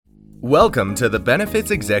Welcome to the Benefits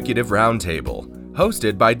Executive Roundtable,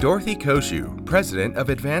 hosted by Dorothy Koshu, President of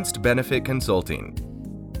Advanced Benefit Consulting.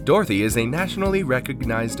 Dorothy is a nationally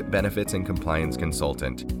recognized benefits and compliance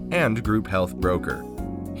consultant and group health broker.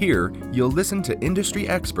 Here, you'll listen to industry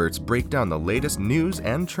experts break down the latest news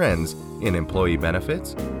and trends in employee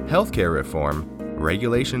benefits, healthcare reform,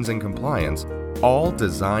 regulations and compliance, all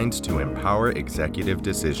designed to empower executive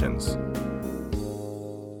decisions.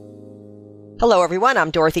 Hello, everyone.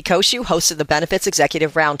 I'm Dorothy Koshu, host of the Benefits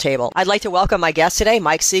Executive Roundtable. I'd like to welcome my guests today,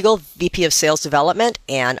 Mike Siegel, VP of Sales Development,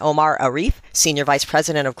 and Omar Arif, Senior Vice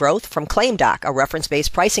President of Growth from ClaimDoc, a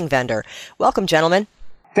reference-based pricing vendor. Welcome, gentlemen.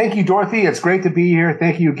 Thank you, Dorothy. It's great to be here.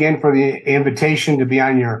 Thank you again for the invitation to be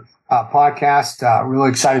on your podcast.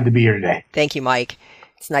 Really excited to be here today. Thank you, Mike.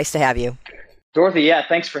 It's nice to have you. Dorothy,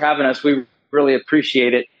 thanks for having us. We really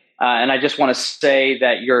appreciate it. And I just want to say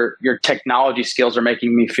that your technology skills are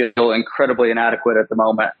making me feel incredibly inadequate at the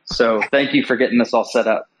moment. So thank you for getting this all set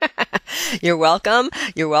up. You're welcome.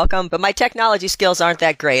 You're welcome. But my technology skills aren't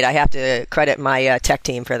that great. I have to credit my tech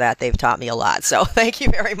team for that. They've taught me a lot. So thank you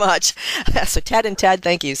very much. So Ted and Ted,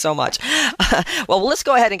 thank you so much. Well, let's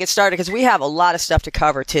go ahead and get started because we have a lot of stuff to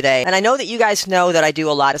cover today. And I know that you guys know that I do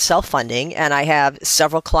a lot of self-funding and I have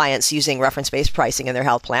several clients using reference-based pricing in their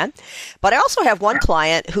health plan. But I also have one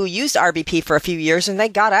client who used RBP for a few years and they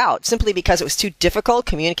got out simply because it was too difficult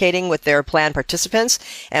communicating with their plan participants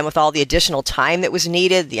and with all the additional time that was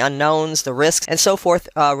needed, the unknowns, the risks, and so forth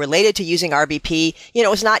related to using RBP. It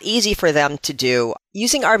was not easy for them to do.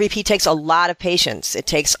 Using RBP takes a lot of patience. It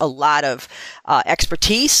takes a lot of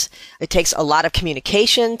expertise. It takes a lot of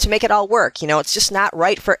communication to make it all work. It's just not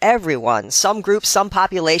right for everyone. Some groups, some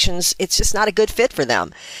populations, it's just not a good fit for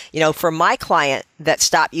them. For my client that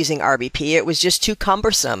stopped using RBP, it was just too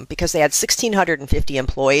cumbersome because they had 1,650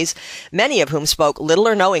 employees, many of whom spoke little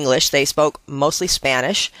or no English. They spoke mostly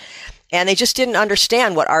Spanish. And they just didn't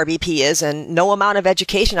understand what RBP is, and no amount of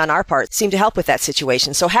education on our part seemed to help with that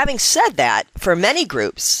situation. So having said that, for many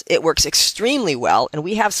groups, it works extremely well, and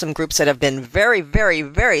we have some groups that have been very, very,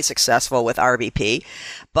 very successful with RBP.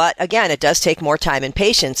 But again, it does take more time and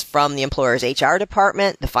patience from the employer's HR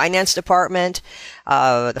department, the finance department,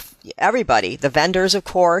 everybody, the vendors, of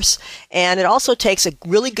course. And it also takes a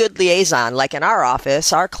really good liaison, like in our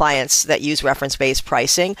office, our clients that use reference-based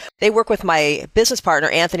pricing. They work with my business partner,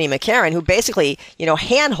 Anthony McCarron, who basically,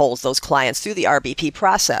 handholds those clients through the RBP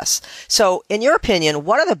process. So in your opinion,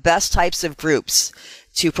 what are the best types of groups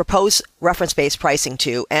to propose reference-based pricing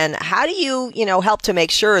to, and how do you, help to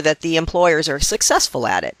make sure that the employers are successful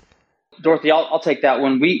at it? Dorothy, I'll take that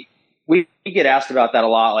one. We get asked about that a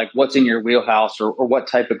lot, like what's in your wheelhouse or what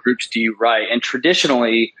type of groups do you write? And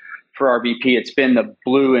traditionally for RBP, it's been the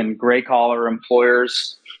blue and gray collar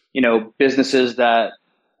employers, businesses that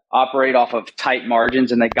operate off of tight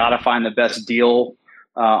margins and they got to find the best deal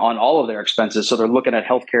on all of their expenses. So they're looking at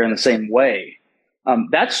healthcare in the same way.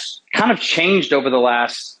 That's kind of changed over the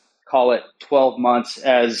last, call it 12 months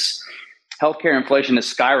as healthcare inflation has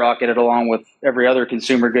skyrocketed along with every other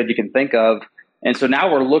consumer good you can think of. And so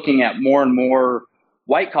now we're looking at more and more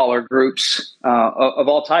white collar groups of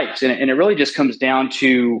all types. And it really just comes down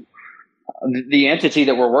to the entity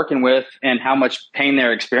that we're working with and how much pain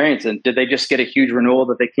they're experiencing. Did they just get a huge renewal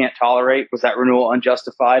that they can't tolerate? Was that renewal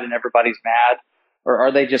unjustified and everybody's mad? Or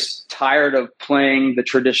are they just tired of playing the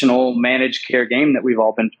traditional managed care game that we've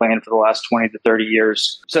all been playing for the last 20 to 30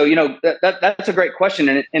 years? So, that's a great question.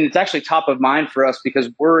 And it's actually top of mind for us because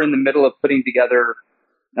we're in the middle of putting together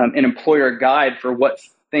an employer guide for what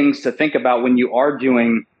things to think about when you are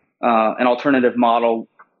doing an alternative model.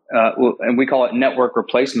 And we call it network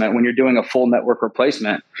replacement when you're doing a full network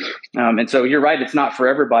replacement. And so you're right, it's not for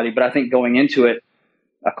everybody. But I think going into it,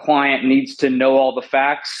 a client needs to know all the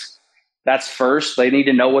facts. That's first. They need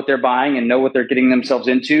to know what they're buying and know what they're getting themselves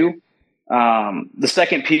into. The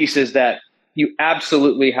second piece is that you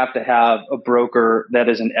absolutely have to have a broker that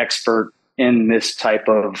is an expert in this type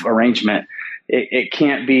of arrangement. It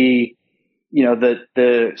can't be,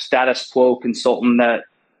 the status quo consultant that,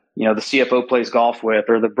 the CFO plays golf with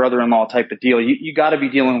or the brother-in-law type of deal. You got to be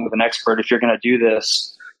dealing with an expert if you're going to do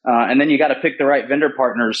this. And then you got to pick the right vendor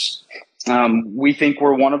partners. We think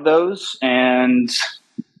we're one of those, and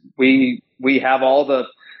we have all the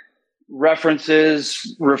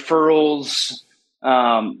references, referrals.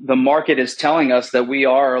 The market is telling us that we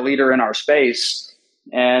are a leader in our space.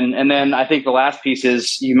 And then I think the last piece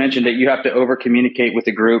is, you mentioned it, you have to over communicate with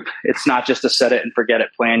the group. It's not just a set it and forget it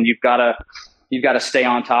plan. You've got to stay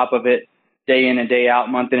on top of it day in and day out,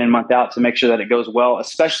 month in and month out to make sure that it goes well,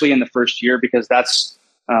 especially in the first year, because that's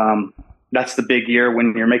that's the big year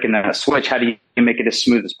when you're making that switch. How do you make it as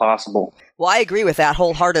smooth as possible? Well, I agree with that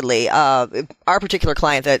wholeheartedly. Our particular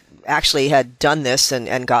client that actually had done this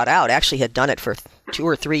and got out actually had done it for 2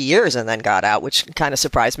 or 3 years and then got out, which kind of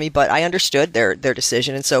surprised me, but I understood their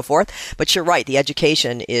decision and so forth. But you're right, the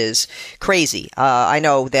education is crazy. I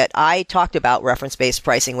know that I talked about reference-based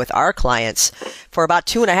pricing with our clients for about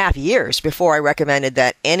 2.5 years before I recommended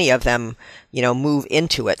that any of them, move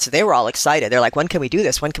into it. So they were all excited. They're like, when can we do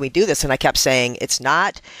this? When can we do this? And I kept saying, it's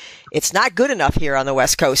not good enough here on the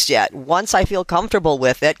West Coast yet. Once I feel comfortable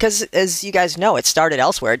with it, because as you guys know, it started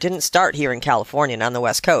elsewhere. It didn't start here in California and on the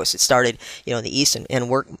West Coast. It started, in the East and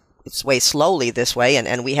worked its way slowly this way.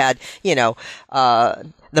 And we had,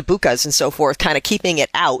 the BUCAs and so forth kind of keeping it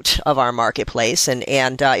out of our marketplace. And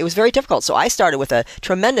it was very difficult. So I started with a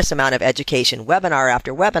tremendous amount of education, webinar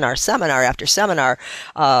after webinar, seminar after seminar,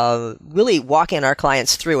 really walking our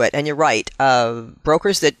clients through it. And you're right.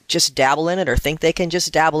 Brokers that just dabble in it or think they can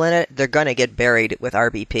just dabble in it, they're going to get buried with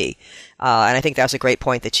RBP. And I think that's a great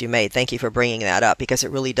point that you made. Thank you for bringing that up, because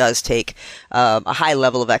it really does take a high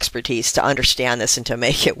level of expertise to understand this and to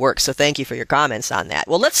make it work. So thank you for your comments on that.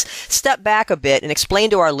 Well, let's step back a bit and explain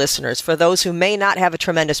to our listeners, for those who may not have a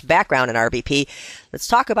tremendous background in RBP, let's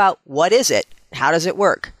talk about what is it? How does it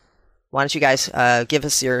work? Why don't you guys give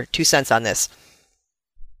us your 2 cents on this?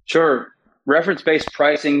 Sure. Reference-based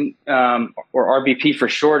pricing, or RBP for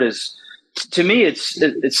short, is, to me, it's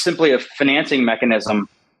simply a financing mechanism.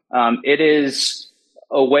 It is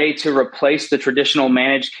a way to replace the traditional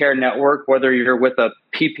managed care network, whether you're with a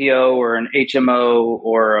PPO or an HMO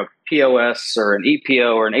or a POS or an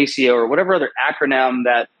EPO or an ACO or whatever other acronym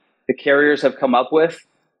that the carriers have come up with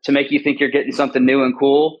to make you think you're getting something new and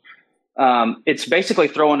cool. It's basically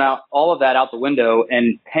throwing out all of that out the window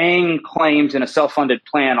and paying claims in a self-funded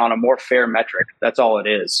plan on a more fair metric. That's all it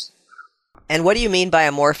is. And what do you mean by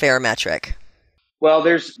a more fair metric? Well,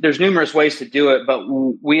 there's numerous ways to do it, but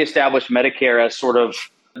we established Medicare as sort of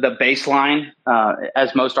the baseline,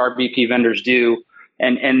 as most RBP vendors do.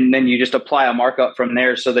 And then you just apply a markup from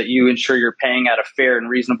there so that you ensure you're paying at a fair and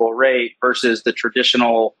reasonable rate versus the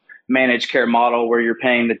traditional managed care model where you're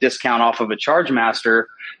paying the discount off of a charge master,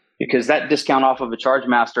 because that discount off of a charge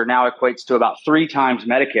master now equates to about 3 times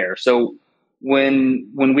Medicare. So when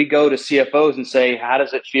we go to CFOs and say, how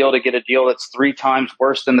does it feel to get a deal that's 3 times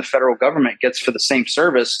worse than the federal government gets for the same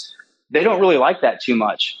service, they don't really like that too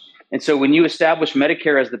much. And so when you establish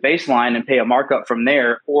Medicare as the baseline and pay a markup from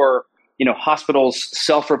there, or hospitals'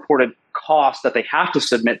 self-reported costs that they have to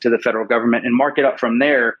submit to the federal government and mark it up from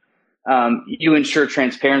there, you ensure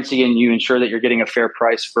transparency and you ensure that you're getting a fair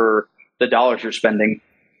price for the dollars you're spending.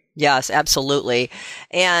 Yes, absolutely.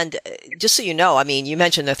 And just so you know, you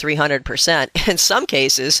mentioned the 300%. In some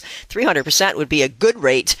cases, 300% would be a good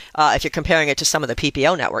rate if you're comparing it to some of the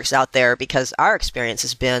PPO networks out there, because our experience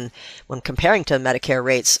has been, when comparing to Medicare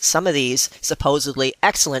rates, some of these supposedly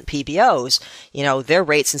excellent PPOs, their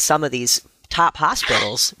rates in some of these top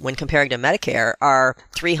hospitals, when comparing to Medicare, are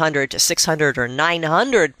 300 to 600 or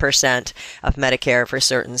 900% of Medicare for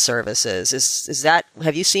certain services. Is that,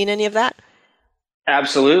 have you seen any of that?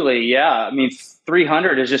 Absolutely. Yeah.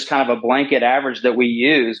 300 is just kind of a blanket average that we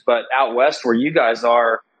use, but out West where you guys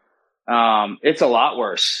are, it's a lot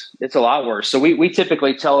worse. It's a lot worse. So we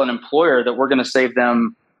typically tell an employer that we're going to save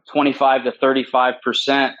them 25 to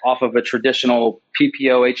 35% off of a traditional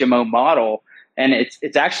PPO HMO model. And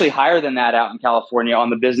it's actually higher than that out in California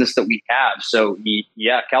on the business that we have. So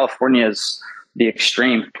yeah, California is the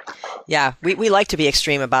extreme. Yeah, we like to be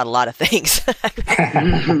extreme about a lot of things.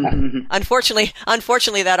 Unfortunately,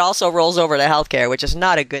 that also rolls over to healthcare, which is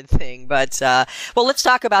not a good thing. But, well, let's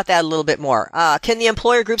talk about that a little bit more. Can the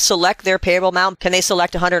employer group select their payable amount? Can they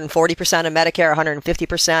select 140% of Medicare,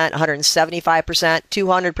 150%, 175%,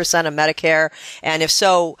 200% of Medicare? And if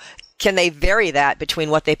so, can they vary that between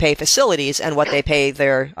what they pay facilities and what they pay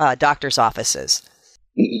their doctor's offices?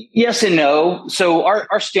 Yes and no. So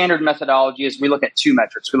our standard methodology is we look at 2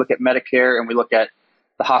 metrics. We look at Medicare and we look at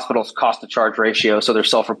the hospital's cost to charge ratio, so their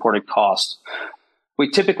self-reported cost. We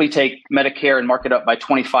typically take Medicare and mark it up by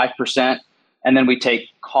 25%, and then we take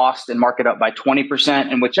cost and mark it up by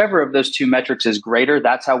 20%. And whichever of those 2 metrics is greater,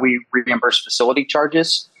 that's how we reimburse facility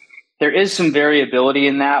charges. There is some variability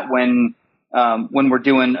in that when we're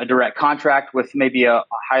doing a direct contract with maybe a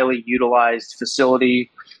highly utilized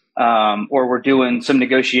facility, or we're doing some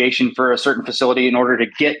negotiation for a certain facility in order to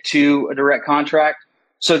get to a direct contract.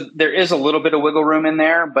 So there is a little bit of wiggle room in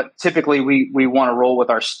there, but typically we want to roll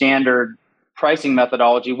with our standard pricing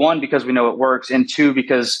methodology, 1, because we know it works, and 2,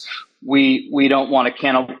 because we don't want to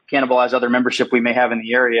cannibalize other membership we may have in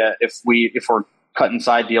the area if we're cutting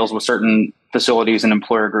side deals with certain facilities and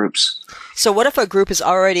employer groups. So what if a group is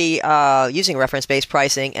already using reference-based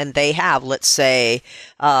pricing and they have, let's say,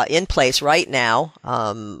 in place right now,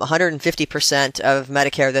 150% of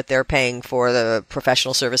Medicare that they're paying for the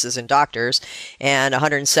professional services and doctors and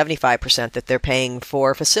 175% that they're paying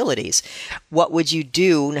for facilities? What would you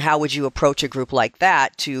do and how would you approach a group like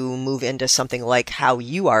that to move into something like how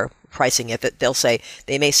you are pricing it? That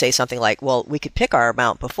they may say something like, well, we could pick our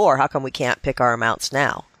amount before. How come we can't pick our amounts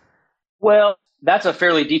now? Well, that's a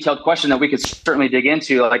fairly detailed question that we could certainly dig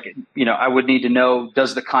into. Like, I would need to know,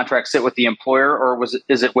 does the contract sit with the employer, or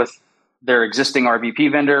is it with their existing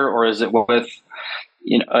RVP vendor, or is it with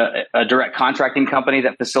a direct contracting company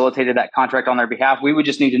that facilitated that contract on their behalf? We would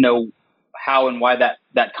just need to know how and why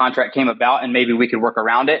that contract came about, and maybe we could work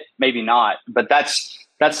around it, maybe not. But that's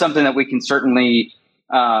something that we can certainly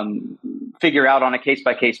figure out on a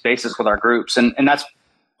case-by-case basis with our groups. And that's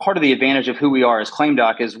part of the advantage of who we are as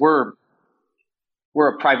ClaimDoc is we're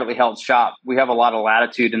a privately held shop. We have a lot of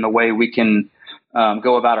latitude in the way we can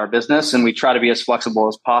go about our business, and we try to be as flexible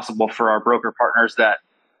as possible for our broker partners that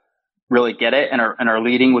really get it and are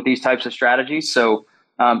leading with these types of strategies. So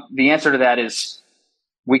the answer to that is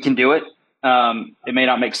we can do it. It may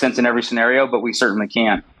not make sense in every scenario, but we certainly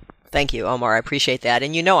can. Thank you, Omar. I appreciate that.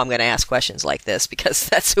 And I'm going to ask questions like this because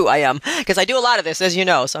that's who I am. Because I do a lot of this, as you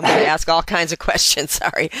know. So I'm going to ask all kinds of questions.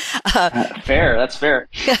 Sorry. Fair. That's fair.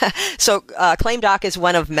 So ClaimDoc is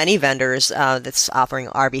one of many vendors that's offering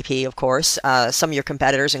RVP, of course. Some of your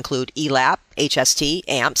competitors include ELAP, HST,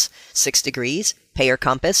 AMPS, 6 Degrees, Payer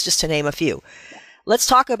Compass, just to name a few. Let's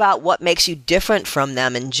talk about what makes you different from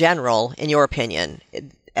them in general, in your opinion.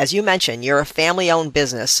 As you mentioned, you're a family-owned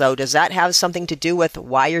business, so does that have something to do with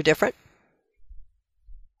why you're different?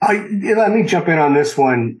 Let me jump in on this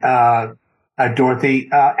one, Dorothy.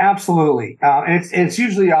 Absolutely. And it's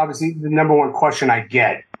usually, obviously, the number one question I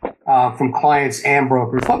get from clients and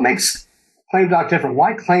brokers. What makes ClaimDoc different?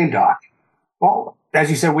 Why ClaimDoc? Well, as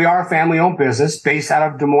you said, we are a family-owned business based out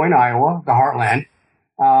of Des Moines, Iowa, the heartland.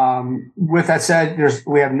 With that said,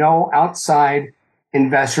 we have no outside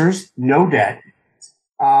investors, no debt.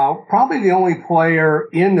 Probably the only player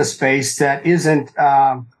in the space that isn't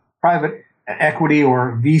private equity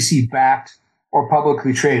or VC backed or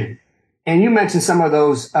publicly traded. And you mentioned some of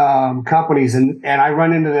those companies, and I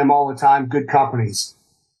run into them all the time, good companies.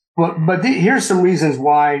 But here's some reasons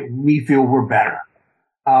why we feel we're better.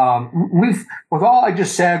 With all I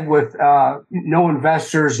just said, with no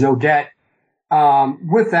investors, no debt,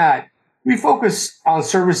 with that, we focus on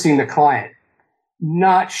servicing the client,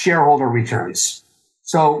 not shareholder returns.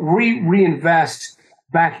 So we reinvest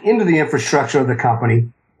back into the infrastructure of the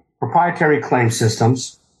company, proprietary claim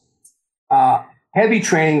systems, heavy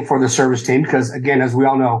training for the service team, because again, as we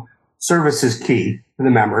all know, service is key to the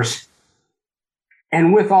members.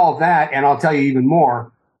 And with all that, and I'll tell you even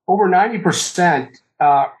more, over 90%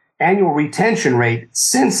 annual retention rate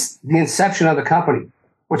since the inception of the company,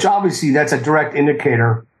 which obviously that's a direct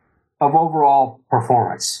indicator of overall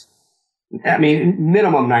performance. I mean,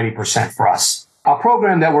 minimum 90% for us. A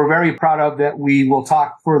program that we're very proud of that we will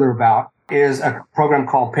talk further about is a program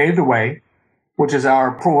called Pave the Way, which is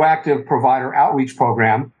our proactive provider outreach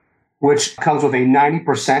program, which comes with a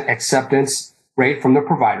 90% acceptance rate from the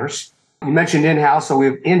providers. You mentioned in-house, so we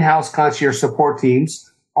have in-house concierge support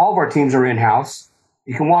teams. All of our teams are in-house.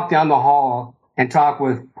 You can walk down the hall and talk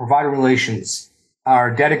with provider relations, our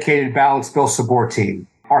dedicated balanced bill support team,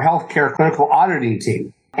 our healthcare clinical auditing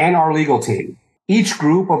team, and our legal team. Each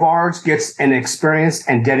group of ours gets an experienced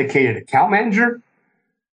and dedicated account manager.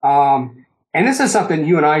 And this is something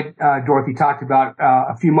you and I, Dorothy, talked about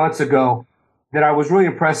a few months ago that I was really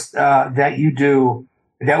impressed that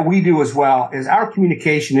we do as well, is our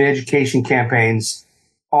communication and education campaigns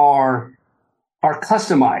are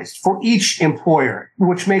customized for each employer,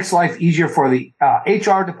 which makes life easier for the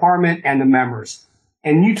HR department and the members.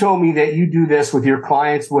 And you told me that you do this with your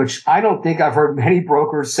clients, which I don't think I've heard many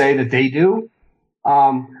brokers say that they do.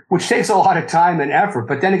 Which takes a lot of time and effort.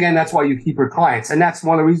 But then again, that's why you keep your clients. And that's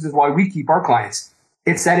one of the reasons why we keep our clients.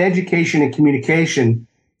 It's that education and communication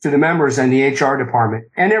to the members and the HR department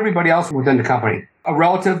and everybody else within the company.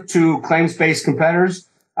 Relative to claims-based competitors,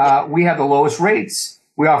 we have the lowest rates.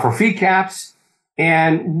 We offer fee caps,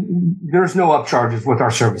 and there's no upcharges with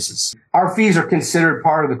our services. Our fees are considered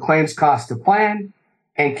part of the claims cost to plan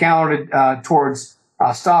and counted towards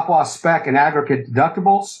stop-loss spec and aggregate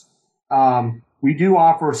deductibles. We do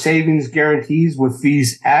offer savings guarantees with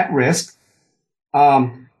fees at risk.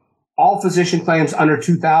 All physician claims under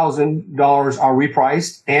 $2,000 are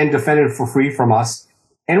repriced and defended for free from us.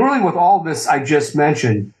 And really with all this I just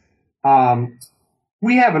mentioned,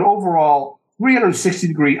 we have an overall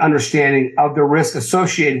 360-degree understanding of the risk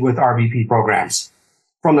associated with RVP programs,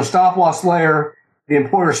 from the stop-loss layer, the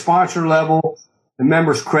employer sponsor level, the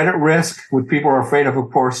member's credit risk, which people are afraid of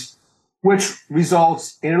course, which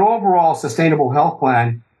results in an overall sustainable health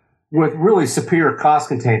plan with really superior cost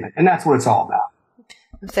containment. And that's what it's all about.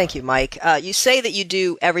 Thank you, Mike. You say that you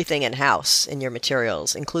do everything in-house in your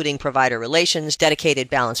materials, including provider relations,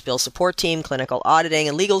 dedicated balance bill support team, clinical auditing,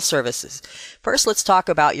 and legal services. First, let's talk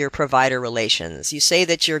about your provider relations. You say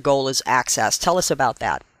that your goal is access. Tell us about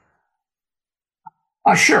that.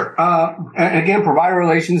 Sure. Again, provider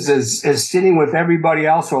relations is sitting with everybody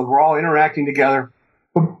else, so we're all interacting together.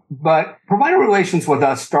 But provider relations with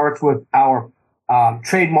us starts with our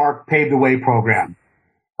trademark Pave the Way program,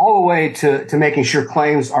 all the way to making sure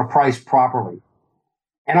claims are priced properly.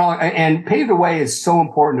 And Pave the Way is so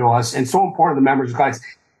important to us and so important to the members and clients.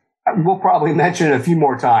 We'll probably mention it a few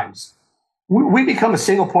more times. We become a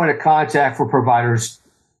single point of contact for providers,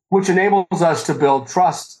 which enables us to build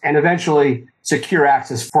trust and eventually secure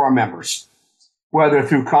access for our members, whether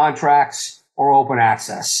through contracts or open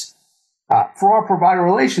access. For our provider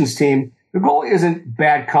relations team, the goal isn't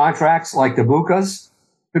bad contracts like the BUCAs.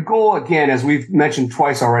 The goal, again, as we've mentioned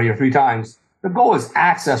twice already or 3 times, the goal is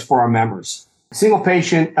access for our members, single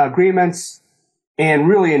patient agreements, and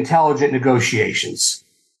really intelligent negotiations.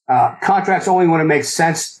 Contracts only when it makes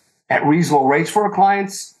sense at reasonable rates for our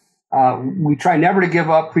clients. We try never to give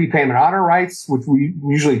up prepayment honor rights, which we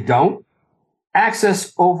usually don't.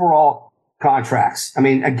 Access overall contracts. I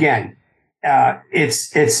mean, again,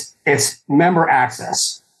 it's member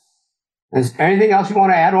access. Is anything else you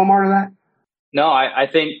want to add, Omar, to that? No, I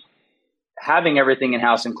think having everything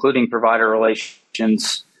in-house, including provider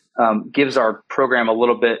relations, gives our program a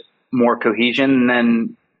little bit more cohesion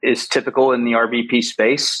than is typical in the RVP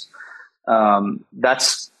space.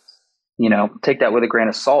 That's, take that with a grain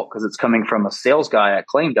of salt because it's coming from a sales guy at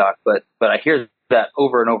ClaimDoc. But I hear that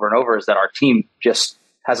over and over and over is that our team just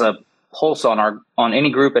has a pulse on any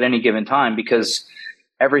group at any given time because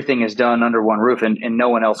everything is done under one roof and no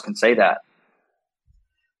one else can say that.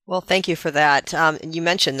 Well, thank you for that. You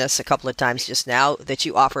mentioned this a couple of times just now, that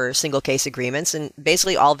you offer single case agreements, and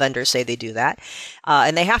basically all vendors say they do that,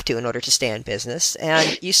 and they have to in order to stay in business.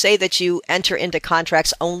 And you say that you enter into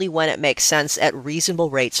contracts only when it makes sense at reasonable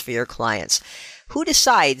rates for your clients. Who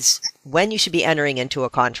decides when you should be entering into a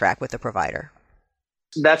contract with a provider?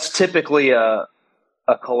 That's typically a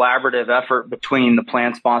collaborative effort between the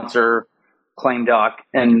plan sponsor, ClaimDoc,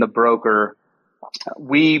 and the broker.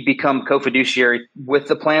 We become co-fiduciary with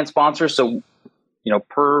the plan sponsor. So,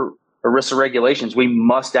 per ERISA regulations, we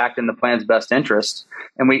must act in the plan's best interest.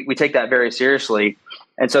 And we take that very seriously.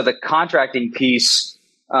 And so the contracting piece,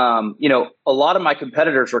 a lot of my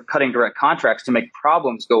competitors were cutting direct contracts to make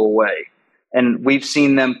problems go away. And we've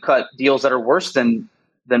seen them cut deals that are worse than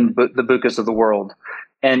the BUCAs of the world.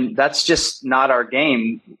 And that's just not our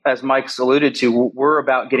game. As Mike's alluded to, we're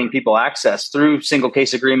about getting people access through single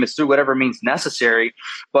case agreements, through whatever means necessary.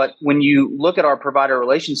 But when you look at our provider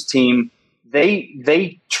relations team,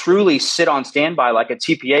 they truly sit on standby like a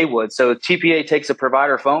TPA would. So a TPA takes a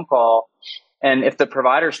provider phone call, and if the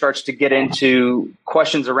provider starts to get into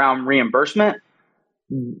questions around reimbursement,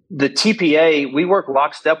 the TPA, we work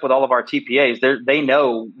lockstep with all of our TPAs. They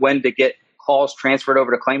know when to get calls transferred over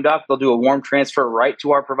to ClaimDoc. They'll do a warm transfer right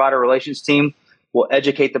to our provider relations team. We'll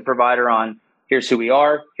educate the provider on here's who we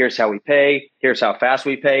are, here's how we pay, here's how fast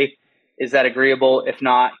we pay. Is that agreeable? If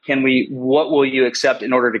not, what will you accept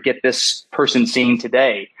in order to get this person seen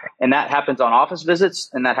today? And that happens on office visits,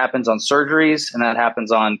 and that happens on surgeries, and that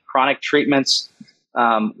happens on chronic treatments.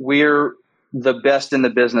 We're the best in the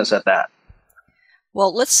business at that.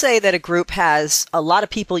 Well, let's say that a group has a lot of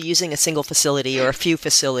people using a single facility or a few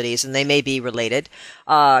facilities, and they may be related.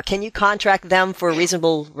 Can you contract them for a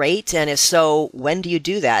reasonable rate? And if so, when do you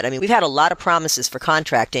do that? I mean, we've had a lot of promises for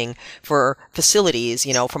contracting for facilities,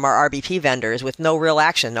 from our RVP vendors with no real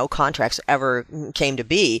action. No contracts ever came to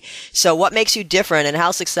be. So what makes you different, and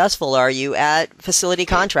how successful are you at facility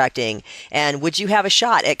contracting? And would you have a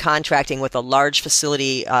shot at contracting with a large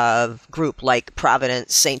facility group like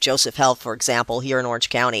Providence St. Joseph Health, for example, here in Orange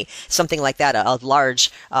County, something like that, a large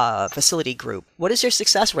facility group? What has your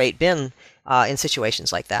success rate been in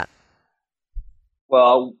situations like that?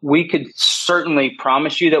 Well, we could certainly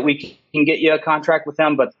promise you that we can get you a contract with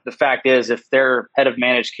them, but the fact is, if their head of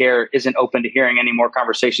managed care isn't open to hearing any more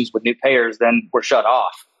conversations with new payers, then we're shut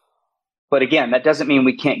off. But again, that doesn't mean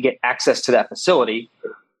we can't get access to that facility.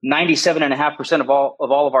 97.5% of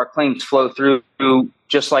all of our claims flow through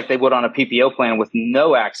just like they would on a PPO plan with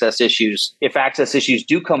no access issues. If access issues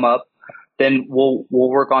do come up, then we'll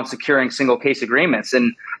work on securing single case agreements.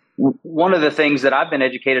 And one of the things that I've been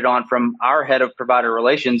educated on from our head of provider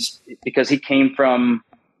relations, because he came from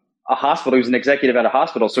a hospital, he was an executive at a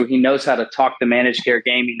hospital, so he knows how to talk the managed care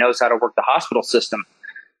game. He knows how to work the hospital system.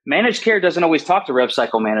 Managed care doesn't always talk to rev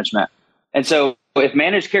cycle management. And so if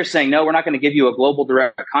managed care is saying, no, we're not going to give you a global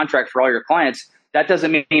direct contract for all your clients, that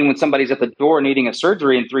doesn't mean when somebody's at the door needing a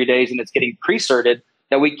surgery in 3 days and it's getting pre-certed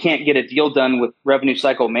that we can't get a deal done with revenue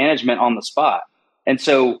cycle management on the spot. And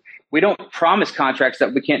so we don't promise contracts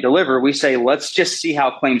that we can't deliver. We say, let's just see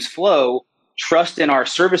how claims flow, trust in our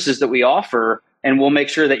services that we offer, and we'll make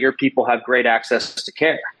sure that your people have great access to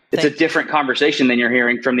care. It's a different conversation than you're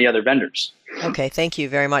hearing from the other vendors. Okay, thank you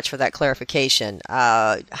very much for that clarification.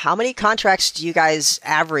 How many contracts do you guys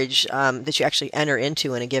average that you actually enter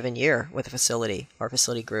into in a given year with a facility or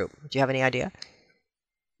facility group? Do you have any idea?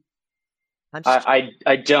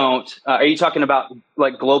 I don't. Are you talking about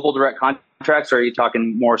like global direct contracts, or are you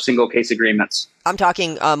talking more single case agreements? I'm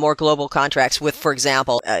talking more global contracts with, for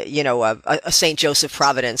example, a St. Joseph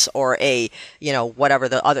Providence, or whatever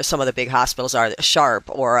some of the big hospitals are, Sharp,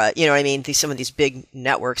 or some of these big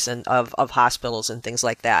networks of hospitals and things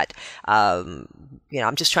like that. I'm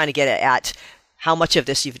just trying to get at how much of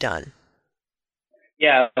this you've done.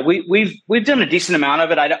 Yeah, we've done a decent amount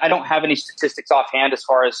of it. I don't have any statistics offhand as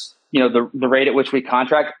far as the rate at which we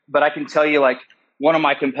contract, but I can tell you, like, one of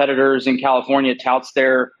my competitors in California touts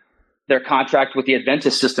their contract with the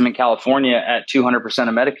Adventist system in California at 200%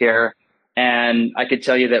 of Medicare, and I could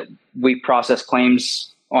tell you that we process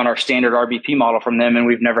claims on our standard RBP model from them, and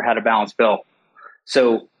we've never had a balance bill.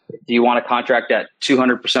 So, do you want to contract at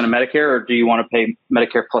 200% of Medicare, or do you want to pay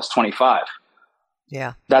Medicare plus 25?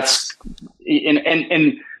 Yeah, that's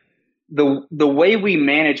and the way we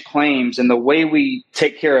manage claims and the way we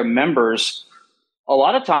take care of members, a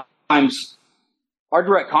lot of times our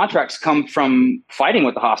direct contracts come from fighting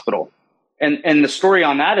with the hospital. And the story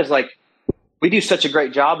on that is, like, we do such a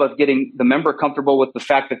great job of getting the member comfortable with the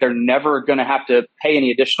fact that they're never going to have to pay any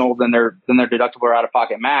additional than their deductible or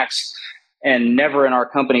out-of-pocket max. And never in our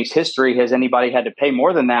company's history has anybody had to pay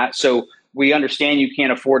more than that. So we understand you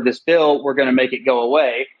can't afford this bill. We're going to make it go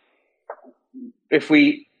away. If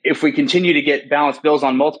we continue to get balanced bills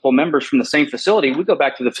on multiple members from the same facility, we go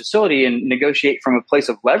back to the facility and negotiate from a place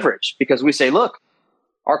of leverage, because we say, look,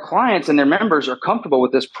 our clients and their members are comfortable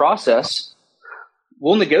with this process.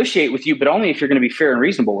 We'll negotiate with you, but only if you're going to be fair and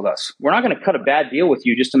reasonable with us. We're not going to cut a bad deal with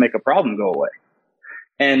you just to make a problem go away.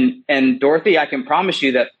 And Dorothy, I can promise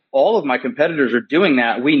you that all of my competitors are doing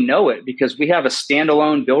that. We know it because we have a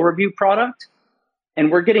standalone bill review product,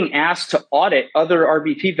 and we're getting asked to audit other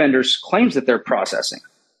RBP vendors' claims that they're processing.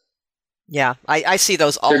 Yeah, I see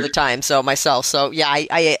those all the time. So myself. So yeah,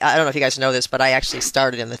 I don't know if you guys know this, but I actually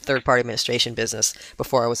started in the third-party administration business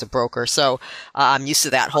before I was a broker. So I'm used to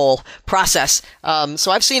that whole process.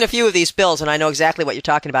 So I've seen a few of these bills, and I know exactly what you're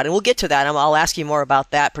talking about. And we'll get to that. I'll ask you more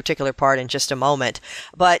about that particular part in just a moment.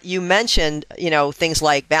 But you mentioned, things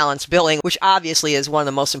like balance billing, which obviously is one of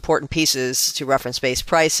the most important pieces to reference-based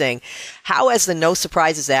pricing. How has the No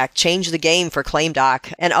Surprises Act changed the game for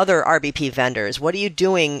ClaimDoc and other RBP vendors? What are you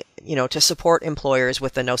doing to support employers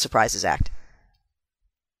with the No Surprises Act?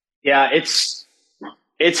 Yeah, it's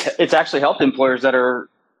actually helped employers that are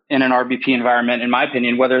in an RBP environment, in my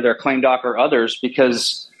opinion, whether they're ClaimDoc or others,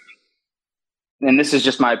 because, and this is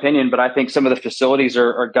just my opinion, but I think some of the facilities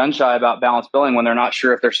are gun shy about balance billing when they're not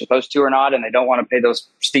sure if they're supposed to or not, and they don't want to pay those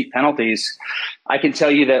steep penalties. I can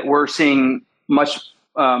tell you that we're seeing much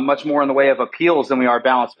more in the way of appeals than we are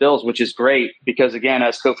balanced bills, which is great because, again,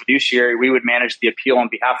 as co-fiduciary, we would manage the appeal on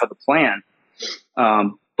behalf of the plan.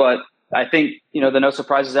 But I think, the No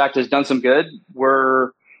Surprises Act has done some good.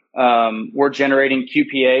 We're generating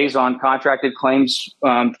QPAs on contracted claims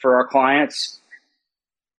for our clients.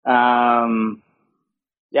 I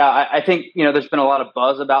think, there's been a lot of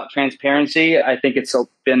buzz about transparency. I think it's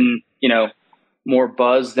been, more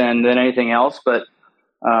buzz than anything else, but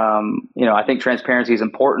I think transparency is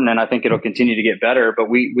important, and I think it'll continue to get better. But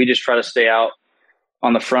we just try to stay out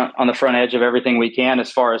on the front edge of everything we can,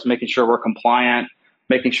 as far as making sure we're compliant,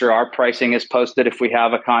 making sure our pricing is posted if we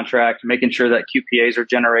have a contract, making sure that QPAs are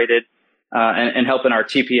generated, and helping our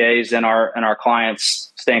TPAs and our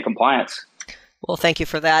clients stay in compliance. Well, thank you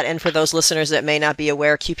for that. And for those listeners that may not be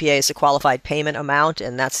aware, QPA is a qualified payment amount,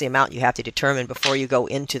 and that's the amount you have to determine before you go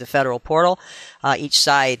into the federal portal. Each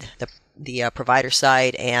side, the provider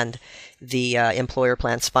side and the employer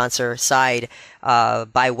plan sponsor side,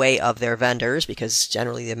 by way of their vendors, because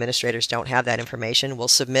generally the administrators don't have that information, will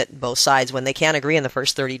submit both sides. When they can't agree in the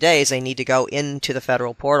first 30 days, they need to go into the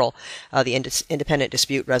federal portal, the independent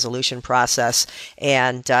dispute resolution process,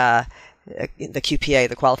 and QPA,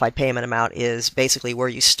 the qualified payment amount, is basically where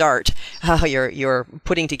you start. You're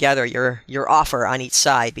putting together your offer on each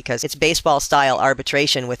side because it's baseball style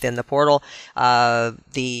arbitration within the portal.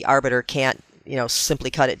 The arbiter can't simply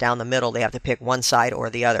cut it down the middle. They have to pick one side or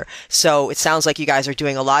the other. So it sounds like you guys are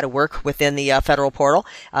doing a lot of work within the federal portal.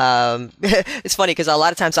 It's funny because a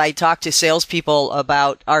lot of times I talk to salespeople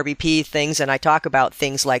about RBP things, and I talk about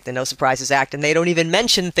things like the No Surprises Act, and they don't even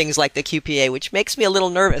mention things like the QPA, which makes me a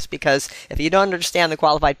little nervous because if you don't understand the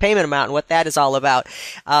qualified payment amount and what that is all about,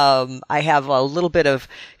 I have a little bit of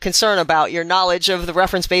concern about your knowledge of the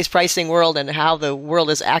reference-based pricing world and how the world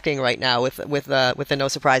is acting right now with the No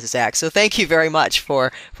Surprises Act. So thank you very much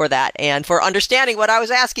for that and for understanding what I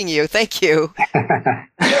was asking you. Thank you.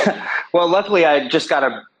 Well, luckily I just got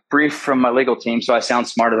a brief from my legal team, so I sound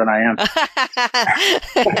smarter than I am.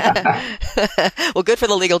 Well, good for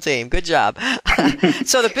the legal team. Good job.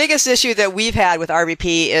 So the biggest issue that we've had with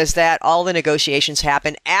RBP is that all the negotiations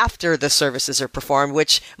happen after the services are performed,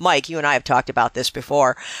 which, Mike, you and I have talked about this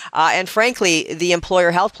before. And frankly, the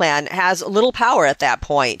employer health plan has little power at that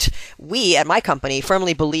point. We, at my company,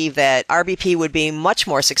 firmly believe that RBP would be much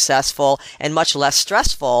more successful and much less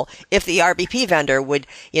stressful if the RBP vendor would,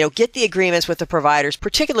 get the agreements with the providers,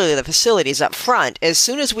 particularly the facilities up front, as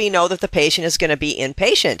soon as we know that the patient is going to be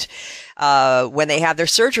inpatient, when they have their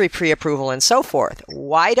surgery pre-approval and so forth.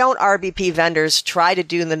 Why don't RBP vendors try to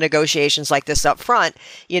do the negotiations like this up front,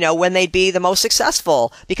 when they'd be the most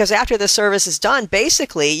successful? Because after the service is done,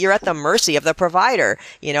 basically, you're at the mercy of the provider.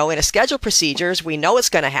 In a scheduled procedures, we know it's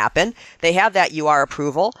going to happen. They have that UR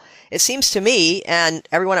approval. It seems to me, and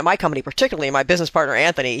everyone at my company, particularly my business partner,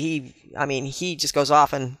 Anthony, he just goes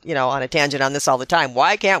off and, on a tangent on this all the time.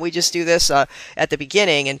 Why can't we just do this at the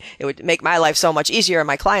beginning? And it would make my life so much easier and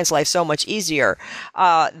my client's life so much easier.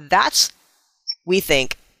 That's, we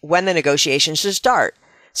think, when the negotiations should start.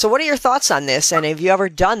 So what are your thoughts on this? And have you ever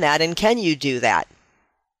done that? And can you do that?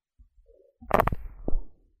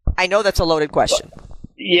 I know that's a loaded question.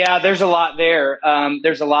 Yeah, there's a lot there.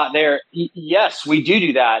 Yes, we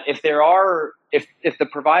do that. If the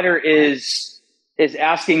provider is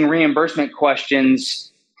asking reimbursement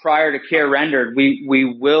questions prior to care rendered, we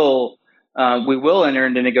will enter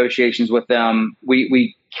into negotiations with them.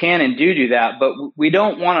 We can and do that, but we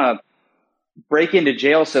don't want to break into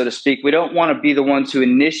jail, so to speak. We don't want to be the ones who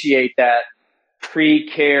initiate that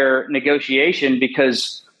pre-care negotiation,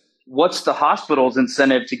 because what's the hospital's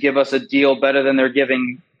incentive to give us a deal better than they're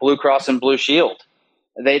giving Blue Cross and Blue Shield?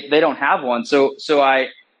 They don't have one. So I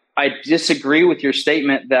disagree with your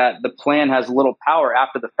statement that the plan has little power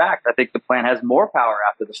after the fact. I think the plan has more power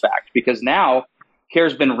after the fact, because now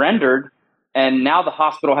care's been rendered, and now the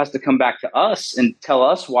hospital has to come back to us and tell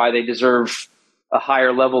us why they deserve a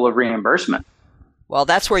higher level of reimbursement. Well,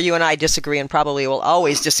 that's where you and I disagree, and probably will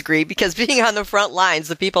always disagree, because being on the front lines,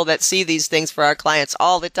 the people that see these things for our clients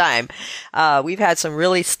all the time, we've had some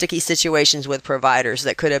really sticky situations with providers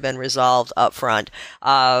that could have been resolved up front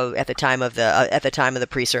at the time of the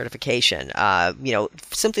pre-certification.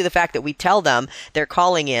 Simply the fact that we tell them they're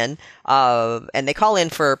calling in, and they call in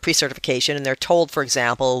for pre-certification, and they're told, for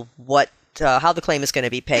example, how the claim is going to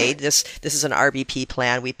be paid. This is an RBP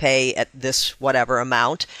plan. We pay at this whatever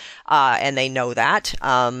amount, and they know that.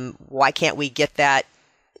 Why can't we get that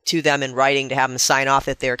to them in writing to have them sign off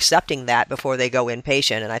that they're accepting that before they go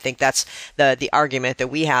inpatient? And I think that's the argument that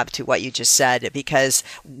we have to what you just said, because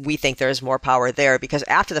we think there's more power there. Because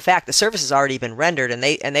after the fact, the service has already been rendered, and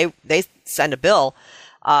they send a bill.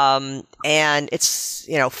 And it's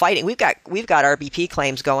fighting. We've got RBP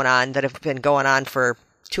claims going on that have been going on for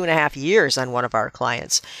 2.5 years on one of our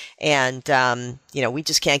clients. And, we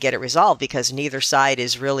just can't get it resolved because neither side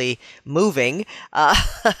is really moving.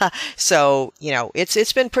 So,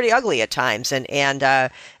 it's been pretty ugly at times. And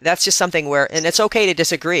that's just something and it's okay to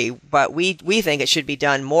disagree, but we think it should be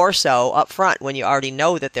done more so up front when you already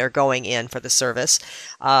know that they're going in for the service,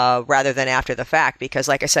 rather than after the fact. Because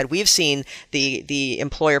like I said, we've seen the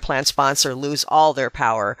employer plan sponsor lose all their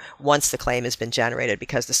power once the claim has been generated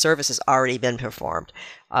because the service has already been performed.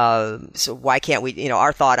 So why can't we,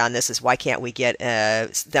 our thought on this is why can't we get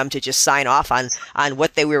them to just sign off on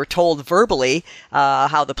what we were told verbally,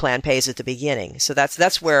 how the plan pays at the beginning. So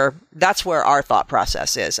that's where our thought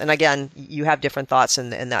process is. And again, you have different thoughts,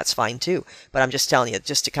 and that's fine too. But I'm just telling you,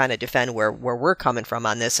 just to kind of defend where we're coming from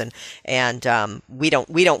on this, and we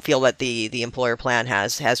don't feel that the employer plan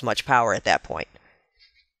has much power at that point.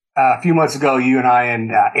 A few months ago, you and I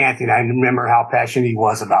and Anthony, I remember how passionate he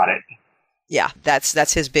was about it. Yeah,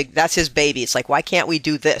 that's his baby. It's like, why can't we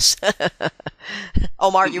do this?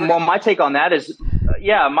 Omar, my take on that is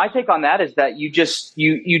that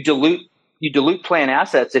you dilute you dilute plan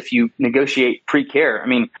assets if you negotiate pre-care. I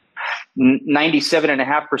mean,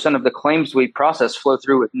 97.5% of the claims we process flow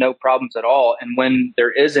through with no problems at all. And when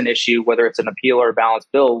there is an issue, whether it's an appeal or a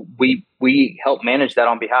balanced bill, we help manage that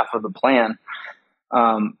on behalf of the plan.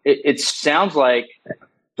 It sounds like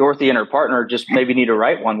Dorothy and her partner just maybe need to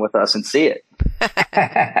write one with us and see it.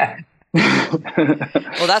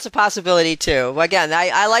 Well, that's a possibility too. Again,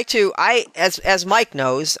 as Mike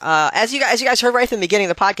knows, as you guys heard right from the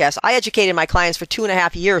beginning of the podcast, I educated my clients for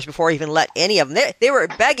 2.5 years before I even let any of them. They were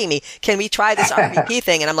begging me, "Can we try this RVP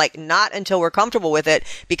thing?" And I'm like, "Not until we're comfortable with it,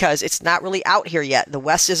 because it's not really out here yet. The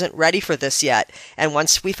West isn't ready for this yet." And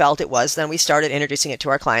once we felt it was, then we started introducing it to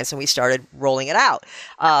our clients and we started rolling it out.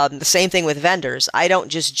 The same thing with vendors. I don't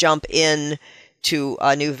just jump in to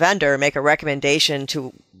a new vendor, make a recommendation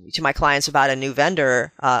to my clients about a new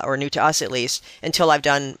vendor, or new to us at least, until I've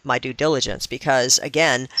done my due diligence. Because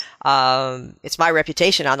again, it's my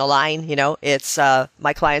reputation on the line. It's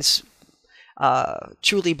my clients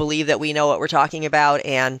truly believe that we know what we're talking about,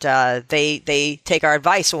 and they take our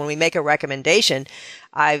advice. So when we make a recommendation,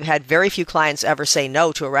 I've had very few clients ever say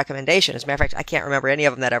no to a recommendation. As a matter of fact, I can't remember any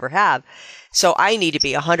of them that ever have. So I need to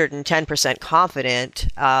be 110% confident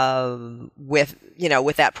with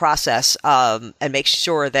that process, and make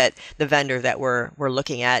sure that the vendor that we're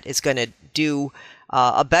looking at is going to do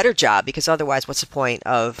a better job. Because otherwise, what's the point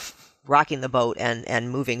of rocking the boat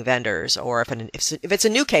and moving vendors? Or if it's a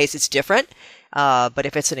new case, it's different. But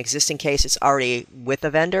if it's an existing case, it's already with a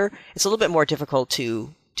vendor, it's a little bit more difficult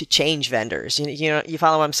to change vendors. You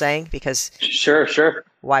follow what I'm saying? Because sure.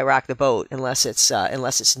 Why rock the boat unless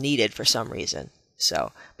it's needed for some reason?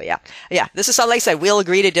 So, but yeah, this is something, like I said, we'll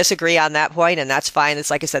agree to disagree on that point, and that's fine. It's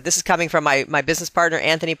like I said, this is coming from my business partner,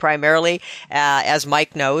 Anthony, primarily, as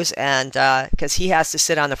Mike knows, and because he has to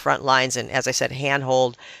sit on the front lines and, as I said,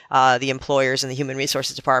 handhold the employers and the human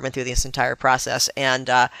resources department through this entire process, and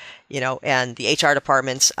and the HR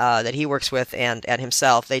departments that he works with and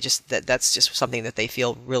himself, that's just something that they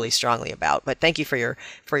feel really strongly about. But thank you for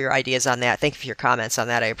your ideas on that. Thank you for your comments on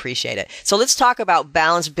that. I appreciate it. So let's talk about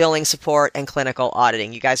balanced billing support and clinical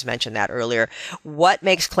auditing. You guys mentioned that earlier. What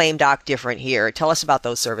makes ClaimDoc different here? Tell us about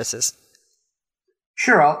those services.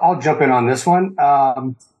 Sure, I'll jump in on this one.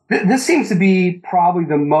 This seems to be probably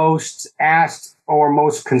the most asked or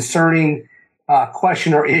most concerning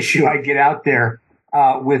question or issue I get out there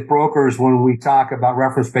with brokers when we talk about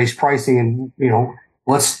reference-based pricing, and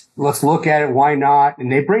let's look at it. Why not?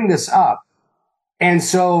 And they bring this up, and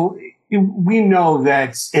so we know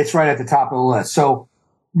that it's right at the top of the list. So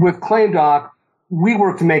with ClaimDoc, we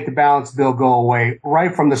work to make the balance bill go away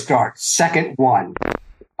right from the start. Second one.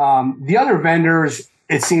 The other vendors,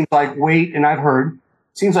 it seems like wait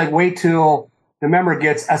till the member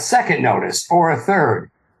gets a second notice or a third.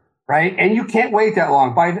 Right? And you can't wait that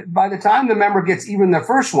long. By the time the member gets even the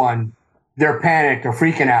first one, they're panicked or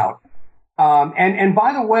freaking out. And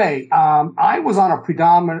by the way, I was on a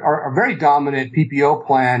very dominant PPO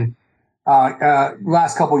plan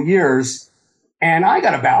last couple of years, and I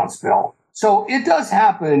got a balance bill. So it does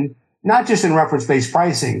happen, not just in reference-based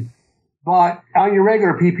pricing, but on your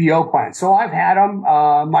regular PPO plan. So I've had them.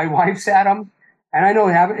 My wife's had them, and I know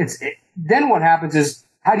then what happens is,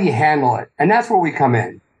 how do you handle it? And that's where we come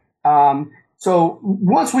in. So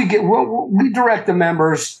once we direct the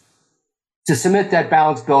members to submit that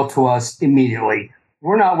balance bill to us immediately.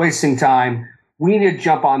 We're not wasting time. We need to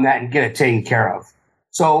jump on that and get it taken care of.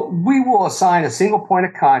 So we will assign a single point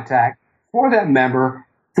of contact for that member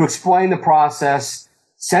to explain the process,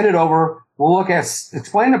 send it over. We'll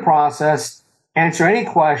explain the process, answer any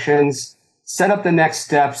questions, set up the next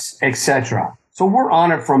steps, etc. So we're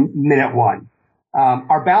on it from minute one.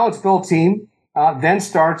 Our balance bill team then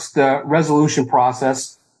starts the resolution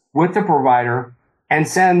process with the provider and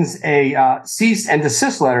sends a cease and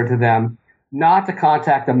desist letter to them not to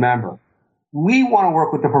contact the member. We want to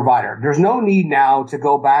work with the provider. There's no need now to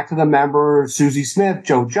go back to the member, Susie Smith,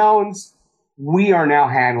 Joe Jones. We are now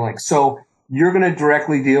handling. So you're going to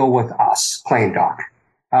directly deal with us, ClaimDoc.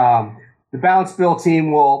 The balance bill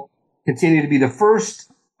team will continue to be the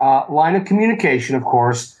first line of communication, of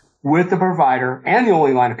course, with the provider, and the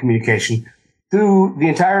only line of communication through the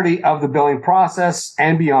entirety of the billing process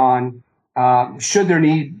and beyond, should there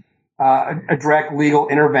need a direct legal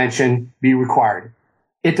intervention be required.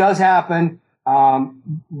 It does happen,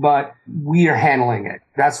 but we are handling it.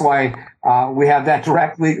 That's why we have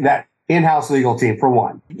that in-house legal team, for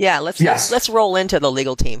one. Yeah, let's roll into the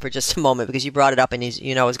legal team for just a moment, because you brought it up and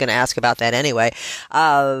I was going to ask about that anyway.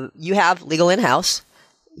 You have legal in-house.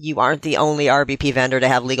 You aren't the only RBP vendor to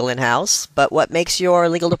have legal in-house, but what makes your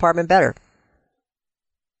legal department better?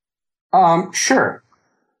 Sure.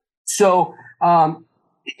 So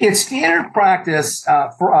it's standard practice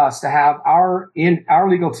for us to have our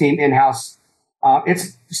legal team in-house.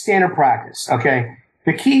 It's standard practice. Okay.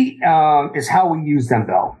 The key is how we use them,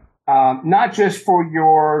 though. Not just for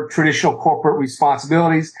your traditional corporate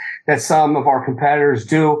responsibilities that some of our competitors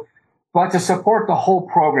do, but to support the whole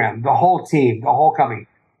program, the whole team, the whole company.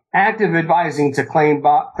 Active advising to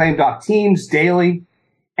ClaimDoc teams daily,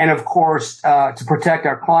 and of course, to protect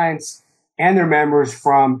our clients and their members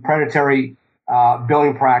from predatory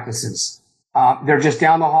billing practices. They're just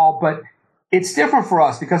down the hall, but it's different for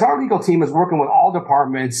us because our legal team is working with all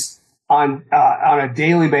departments on a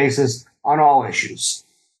daily basis on all issues.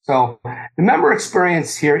 So the member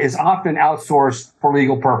experience here is often outsourced for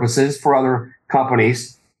legal purposes for other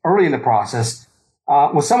companies early in the process.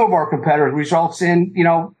 With some of our competitors, results in,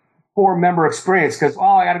 poor member experience because,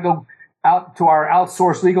 I got to go out to our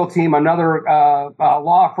outsourced legal team, another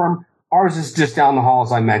law firm. Ours is just down the hall,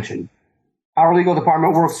 as I mentioned. Our legal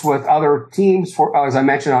department works with other teams for, as I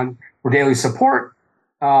mentioned, for daily support.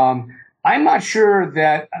 I'm not sure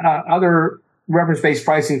that other reference-based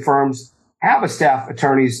pricing firms have a staff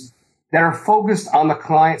attorneys that are focused on the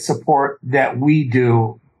client support that we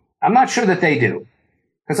do. I'm not sure that they do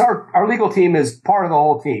because our legal team is part of the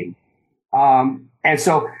whole team. And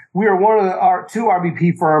so we are one of our two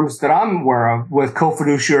RBP firms that I'm aware of with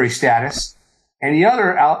co-fiduciary status, and the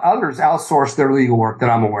others outsource their legal work that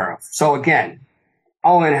I'm aware of. So again,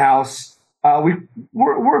 all in-house.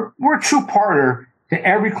 We're a true partner to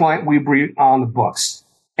every client we bring on the books.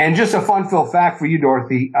 And just a fun fact for you,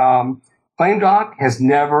 Dorothy, ClaimDoc has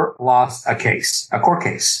never lost a court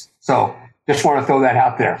case. So just want to throw that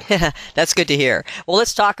out there. That's good to hear. Well,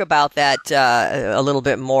 let's talk about that a little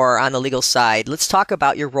bit more on the legal side. Let's talk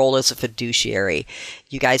about your role as a fiduciary.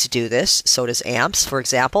 You guys do this. So does AMPS, for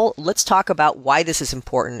example. Let's talk about why this is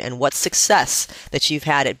important and what success that you've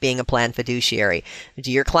had at being a plan fiduciary.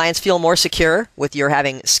 Do your clients feel more secure with your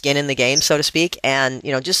having skin in the game, so to speak? And,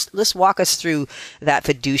 just let's walk us through that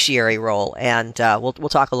fiduciary role. And we'll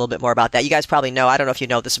talk a little bit more about that. You guys probably know, I don't know if you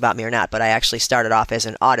know this about me or not, but I actually started off as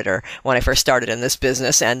an auditor when I first started in this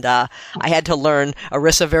business. And I had to learn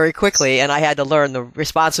ERISA very quickly, and I had to learn the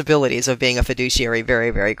responsibilities of being a fiduciary very,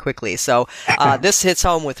 very quickly. So this hits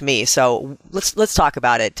home with me. So let's talk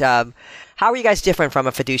about it. How are you guys different from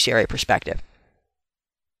a fiduciary perspective?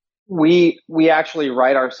 We actually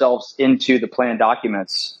write ourselves into the plan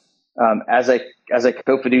documents as a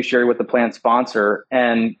co-fiduciary with the plan sponsor.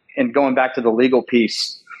 And going back to the legal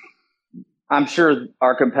piece, I'm sure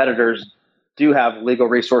our competitors do have legal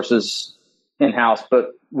resources in-house,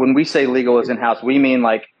 but when we say legal is in-house, we mean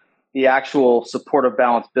like the actual supportive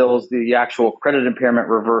balance bills, the actual credit impairment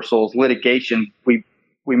reversals, litigation. We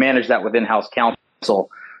manage that with in-house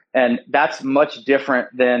counsel. And that's much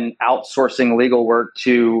different than outsourcing legal work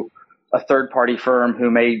to a third-party firm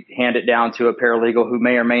who may hand it down to a paralegal who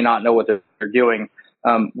may or may not know what they're doing.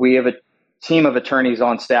 We have a team of attorneys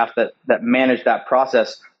on staff that manage that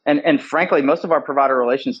process. And frankly, most of our provider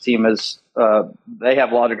relations team they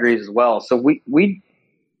have law degrees as well. So we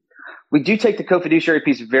do take the co-fiduciary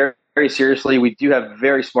piece very, very seriously. We do have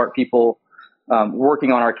very smart people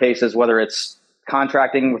working on our cases, whether it's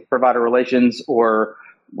contracting with provider relations or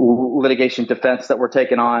litigation defense that we're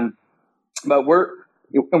taking on. But we're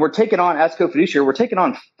taking on, as co-fiduciary, we're taking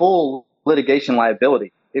on full litigation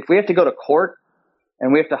liability. If we have to go to court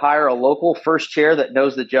and we have to hire a local first chair that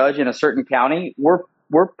knows the judge in a certain county,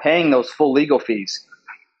 we're paying those full legal fees.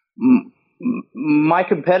 My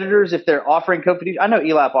competitors, if they're offering co-fiduciary, I know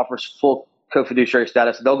ELAP offers full co-fiduciary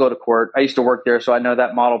status. They'll go to court. I used to work there, so I know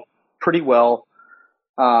that model pretty well.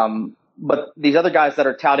 But these other guys that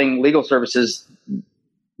are touting legal services,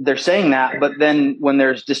 they're saying that, but then when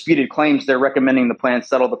there's disputed claims, they're recommending the plan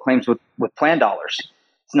settle the claims with plan dollars.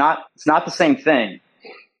 It's not the same thing.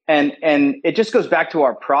 And it just goes back to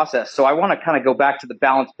our process. So I want to kind of go back to the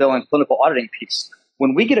balance bill and clinical auditing piece.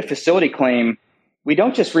 When we get a facility claim, we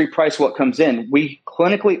don't just reprice what comes in. We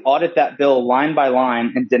clinically audit that bill line by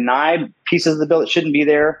line and deny pieces of the bill that shouldn't be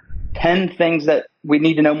there, 10 things that we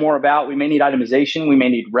need to know more about. We may need itemization. We may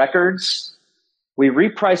need records. We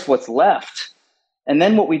reprice what's left. And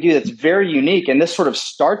then what we do that's very unique, and this sort of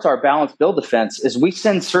starts our balance bill defense, is we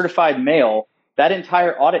send certified mail, that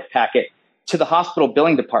entire audit packet, to the hospital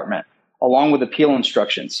billing department, along with appeal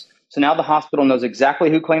instructions. So now the hospital knows exactly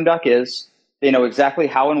who ClaimDoc is. They know exactly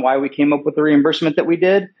how and why we came up with the reimbursement that we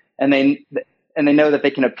did, and they know that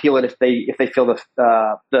they can appeal it if they feel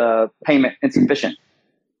the payment insufficient.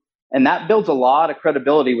 And that builds a lot of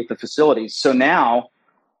credibility with the facilities. So now,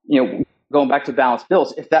 going back to balance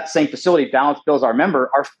bills, if that same facility balance bills our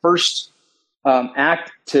member, our first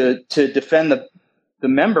act to defend the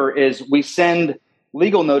member is we send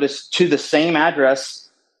legal notice to the same address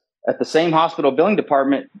at the same hospital billing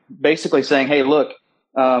department, basically saying, hey, look,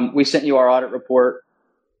 we sent you our audit report.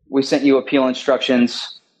 We sent you appeal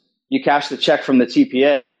instructions. You cashed the check from the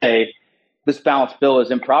TPA. This balance bill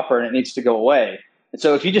is improper and it needs to go away. And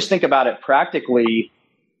so if you just think about it practically,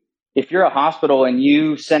 if you're a hospital and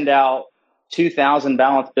you send out 2,000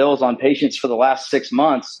 balance bills on patients for the last 6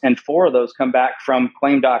 months and 4 of those come back from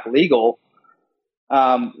ClaimDoc Legal,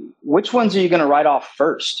 which ones are you going to write off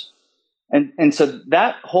first? And so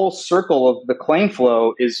that whole circle of the claim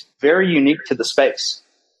flow is very unique to the space.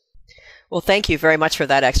 Well, thank you very much for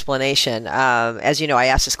that explanation. As you know, I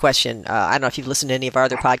asked this question. I don't know if you've listened to any of our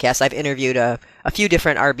other podcasts. I've interviewed a few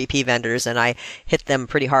different RBP vendors, and I hit them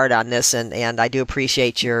pretty hard on this, and I do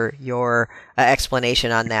appreciate your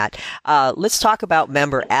explanation on that. Let's talk about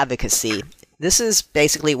member advocacy. This is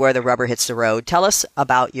basically where the rubber hits the road. Tell us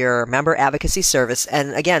about your member advocacy service,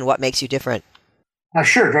 and again, what makes you different.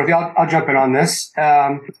 Sure, Dorothy, I'll jump in on this.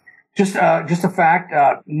 Just a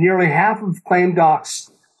fact, nearly half of ClaimDoc's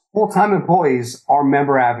full-time employees are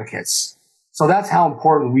member advocates. So that's how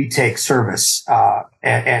important we take service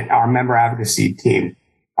and our member advocacy team.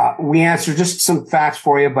 We answer just some facts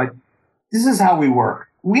for you, but this is how we work.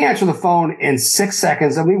 We answer the phone in 6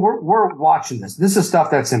 seconds. I mean, we're watching this. This is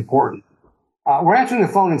stuff that's important. We're answering the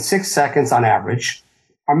phone in 6 seconds on average.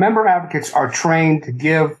 Our member advocates are trained to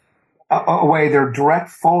give away their direct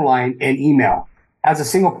phone line and email as a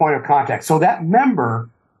single point of contact. So that member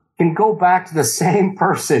can go back to the same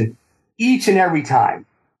person each and every time.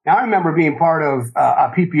 Now, I remember being part of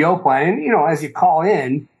a PPO plan, and, as you call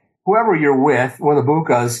in, whoever you're with, one of the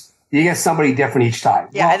BUCAs, you get somebody different each time.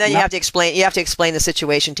 Yeah, well, and then you have to explain the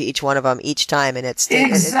situation to each one of them each time, and it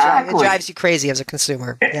drives you crazy as a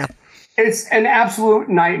consumer. Yeah. It's an absolute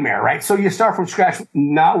nightmare, right? So you start from scratch,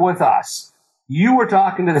 not with us. You were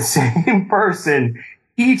talking to the same person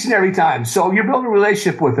each and every time. So you're building a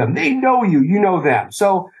relationship with them. They know you, you know them.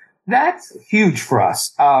 So that's huge for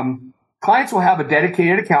us. Clients will have a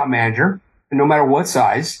dedicated account manager, no matter what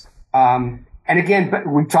size. And again,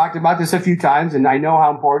 we've talked about this a few times, and I know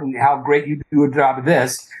how important, how great you do a job of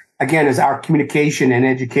this. Again, as our communication and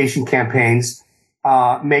education campaigns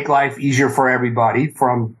make life easier for everybody,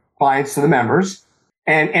 from clients to the members.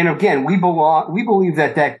 And again, we believe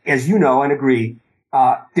that, as you know and agree,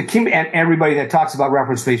 and everybody that talks about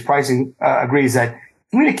reference-based pricing agrees that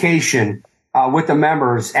communication with the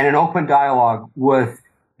members and an open dialogue with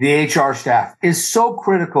the HR staff is so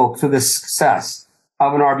critical to the success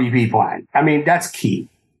of an RBP plan. I mean, that's key.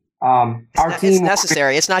 It's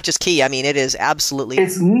necessary. It's not just key. I mean, it is absolutely.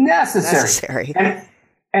 It's necessary.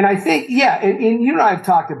 And I think, and you and I have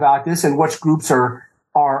talked about this and which groups are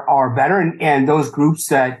better, and those groups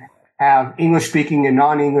that have English speaking and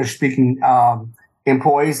non-English speaking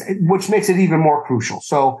employees, which makes it even more crucial.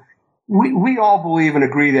 So we all believe and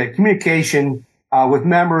agree that communication with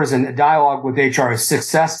members and dialogue with HR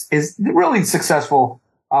is really successful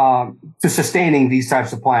to sustaining these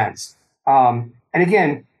types of plans. And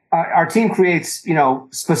again, our team creates,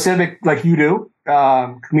 specific, like you do,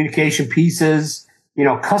 communication pieces,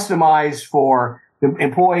 customized for the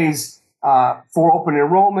employees for open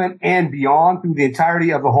enrollment and beyond through the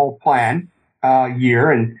entirety of the whole plan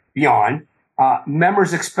year and beyond.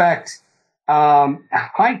 Members expect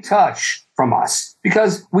high touch from us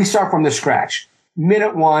because we start from the scratch.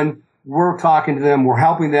 Minute one, we're talking to them, we're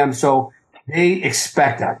helping them, so they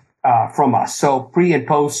expect that from us. So pre and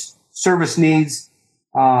post service needs.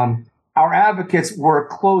 Our advocates work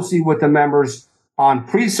closely with the members on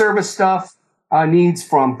pre-service stuff needs,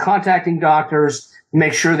 from contacting doctors,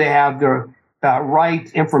 make sure they have the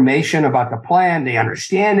right information about the plan, they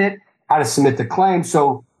understand it, how to submit the claim.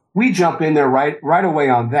 So we jump in there right away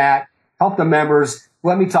on that, help the members.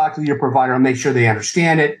 Let me talk to your provider and make sure they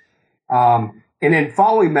understand it. And then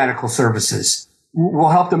following medical services, we'll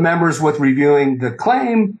help the members with reviewing the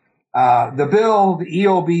claim, the bill, the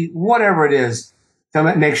EOB, whatever it is,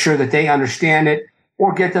 to make sure that they understand it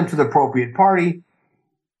or get them to the appropriate party.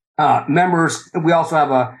 Members, we also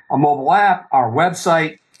have a mobile app, our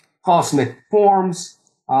website, call submit forms,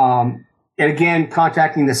 and again,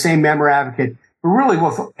 contacting the same member advocate. But really,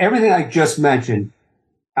 with everything I just mentioned,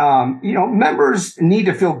 members need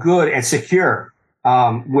to feel good and secure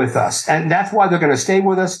with us. And that's why they're going to stay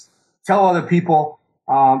with us, tell other people.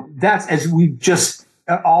 That's, as we just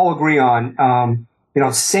all agree on,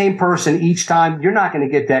 same person each time. You're not going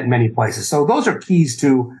to get that in many places. So those are keys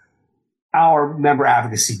to our member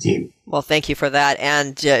advocacy team. Well, thank you for that.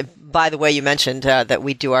 And by the way, you mentioned that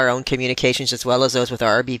we do our own communications as well as those with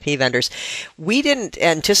our RBP vendors. We didn't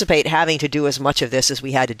anticipate having to do as much of this as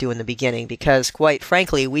we had to do in the beginning because, quite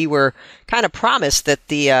frankly, we were kind of promised that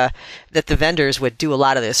the vendors would do a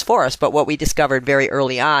lot of this for us. But what we discovered very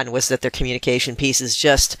early on was that their communication pieces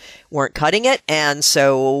just weren't cutting it. And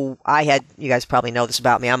so you guys probably know this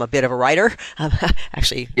about me, I'm a bit of a writer. I'm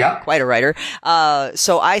actually quite a writer.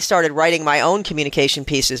 So I started writing my own communication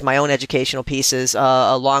pieces, my own educational pieces,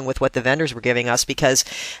 along with what the vendors were giving us because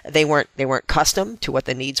they weren't custom to what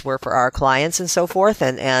the needs were for our clients and so forth,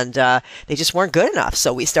 and they just weren't good enough.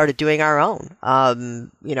 So we started doing our own.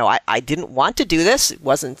 I didn't want to do this. It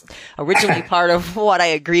wasn't originally part of what I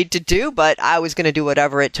agreed to do, but I was going to do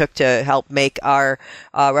whatever it took to help make our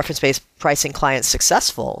reference-based pricing clients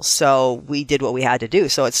successful. So we did what we had to do.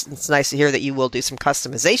 So it's nice to hear that you will do some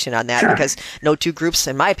customization on that because no two groups,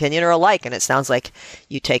 in my opinion, are alike. And it sounds like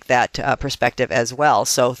you take that perspective as well.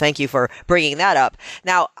 So thank you for bringing that up.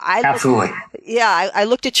 Now, I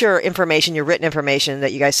looked at your information, your written information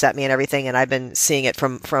that you guys sent me and everything, and I've been seeing it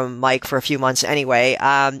from Mike for a few months anyway.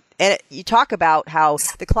 And you talk about how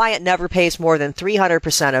the client never pays more than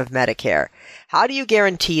 300% of Medicare. How do you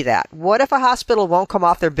guarantee that? What if a hospital won't come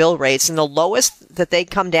off their bill rates and the lowest that they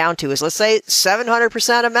come down to is, let's say,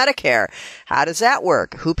 700% of Medicare? How does that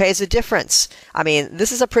work? Who pays the difference? I mean,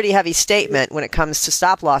 this is a pretty heavy statement when it comes to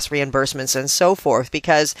stop-loss reimbursements and so forth,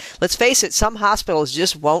 because let's face it, some hospitals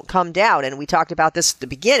just won't come down. And we talked about this at the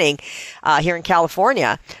beginning here in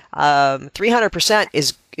California. 300%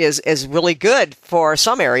 is really good for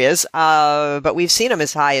some areas, but we've seen them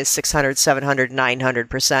as high as 600, 700,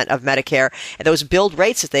 900% of Medicare. And those billed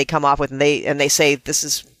rates that they come off with, and they say this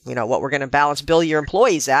is what we're going to balance bill your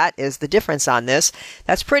employees at is the difference on this.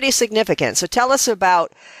 That's pretty significant. So tell us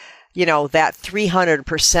about that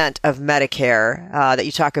 300% of Medicare that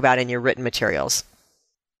you talk about in your written materials.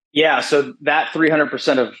 Yeah, so that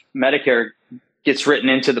 300% of Medicare gets written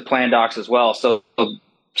into the plan docs as well. So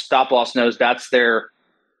stop loss knows that's their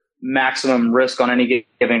maximum risk on any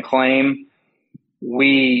given claim.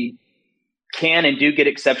 We can and do get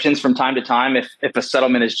exceptions from time to time if a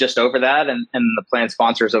settlement is just over that and the plan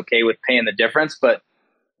sponsor is okay with paying the difference. But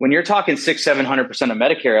when you're talking 600-700% of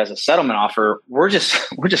Medicare as a settlement offer, we're just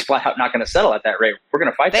flat out not going to settle at that rate. We're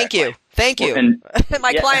going to fight. Thank you. And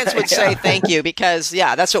my clients would say thank you because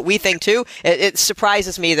that's what we think too. It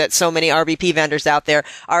surprises me that so many RBP vendors out there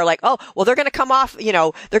are like, oh, well, they're going to come off, they're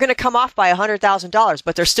going to come off by $100,000,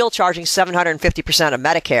 but they're still charging 750% of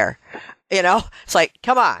Medicare. It's like,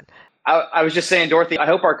 come on. I was just saying, Dorothy, I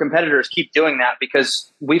hope our competitors keep doing that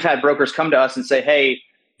because we've had brokers come to us and say, hey,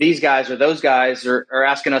 these guys or those guys are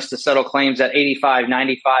asking us to settle claims at 85,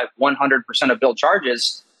 95, 100% of billed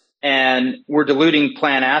charges. And we're diluting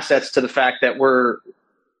plan assets to the fact that we're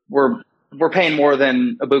paying more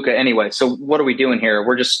than Abuka anyway. So what are we doing here?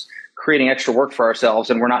 We're just creating extra work for ourselves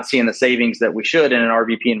and we're not seeing the savings that we should in an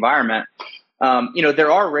RVP environment.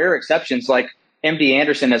 There are rare exceptions like MD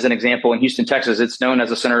Anderson, as an example, in Houston, Texas. It's known as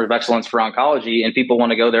a center of excellence for oncology and people want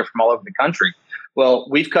to go there from all over the country. Well,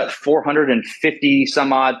 we've cut 450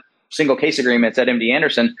 some odd single case agreements at MD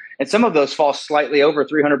Anderson, and some of those fall slightly over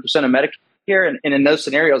 300% of Medicare. And in those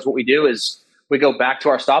scenarios, what we do is we go back to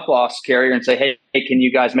our stop loss carrier and say, hey, can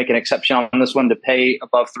you guys make an exception on this one to pay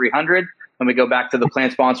above 300? And we go back to the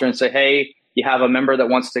plan sponsor and say, hey, you have a member that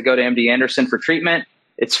wants to go to MD Anderson for treatment.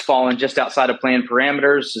 It's fallen just outside of plan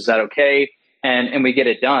parameters. Is that okay? And we get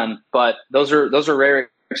it done. But those are rare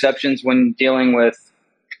exceptions when dealing with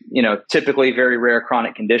typically very rare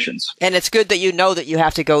chronic conditions. And it's good that that you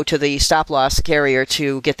have to go to the stop loss carrier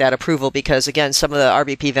to get that approval because, again, some of the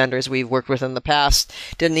RBP vendors we've worked with in the past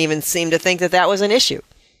didn't even seem to think that was an issue.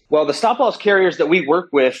 Well, the stop loss carriers that we work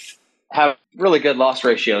with have really good loss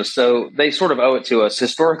ratios, so they sort of owe it to us.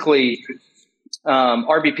 Historically,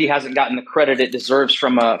 RBP hasn't gotten the credit it deserves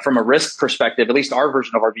from a risk perspective. At least our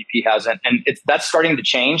version of RBP hasn't, and that's starting to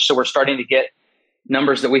change. So we're starting to get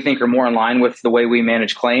numbers that we think are more in line with the way we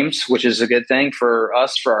manage claims, which is a good thing for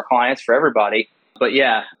us, for our clients, for everybody. But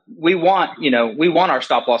yeah, we want our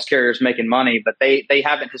stop loss carriers making money, but they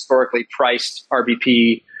haven't historically priced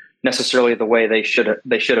RBP necessarily the way they should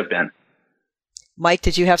have been. Mike,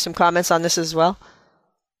 did you have some comments on this as well?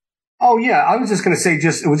 Oh yeah, I was just going to say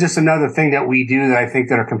it was just another thing that we do that I think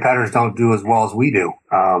that our competitors don't do as well as we do.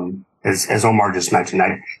 As Omar just mentioned,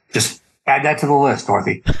 I just add that to the list,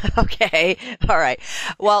 Dorothy. Okay. All right.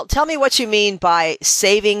 Well, tell me what you mean by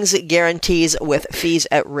savings guarantees with fees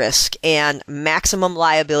at risk and maximum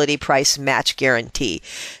liability price match guarantee.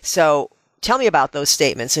 So tell me about those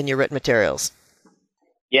statements in your written materials.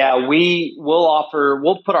 Yeah,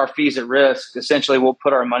 we'll put our fees at risk. Essentially, we'll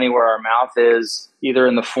put our money where our mouth is, either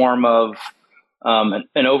in the form of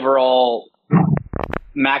an overall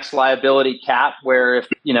max liability cap, where if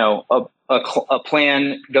a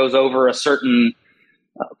plan goes over a certain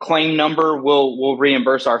claim number, we'll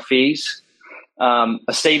reimburse our fees. A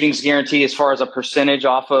savings guarantee, as far as a percentage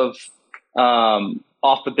off the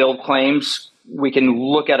billed claims, we can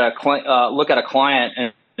look at a client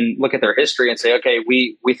and look at their history and say, okay,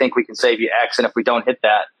 we think we can save you X, and if we don't hit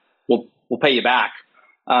that, we'll pay you back.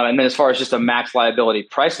 And then as far as just a max liability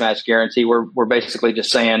price match guarantee, we're basically just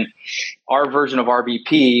saying our version of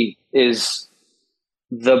RBP is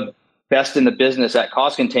the best in the business at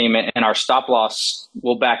cost containment, and our stop loss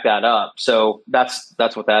will back that up. So that's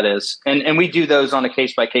what that is. And we do those on a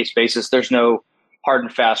case by case basis. There's no hard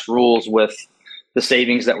and fast rules with the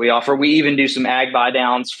savings that we offer. We even do some ag buy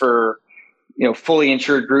downs for fully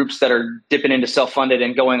insured groups that are dipping into self-funded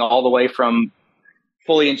and going all the way from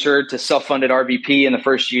fully insured to self-funded RVP in the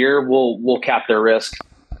first year. We'll cap their risk.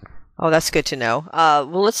 Oh, that's good to know.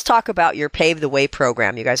 Well, let's talk about your Pave the Way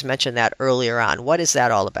program. You guys mentioned that earlier on. What is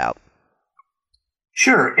that all about?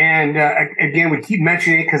 Sure. And again, we keep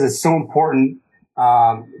mentioning it because it's so important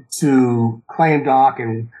to claim doc.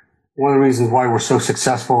 And one of the reasons why we're so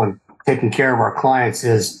successful in taking care of our clients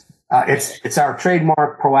is it's our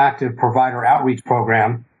trademark proactive provider outreach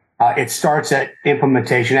program. It starts at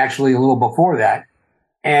implementation, actually a little before that,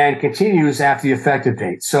 and continues after the effective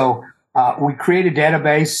date. So we create a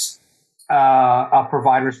database of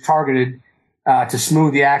providers targeted to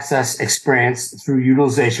smooth the access experience through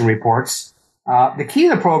utilization reports. The key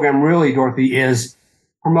to the program really, Dorothy, is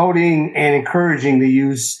promoting and encouraging the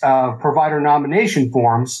use of provider nomination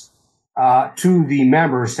forms to the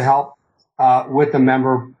members to help with the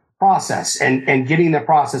member process and getting the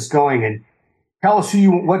process going. And tell us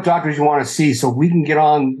what doctors you want to see so we can get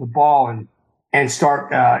on the ball and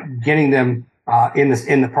start getting them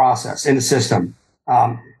in the process, in the system.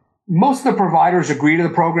 Most of the providers agree to the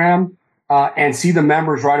program and see the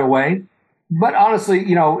members right away. But honestly,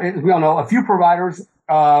 we all know a few providers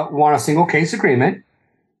want a single case agreement.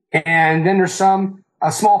 And then there's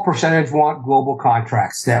a small percentage want global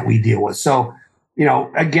contracts that we deal with. So,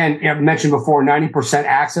 again, I've mentioned before, 90%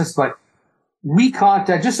 access, but we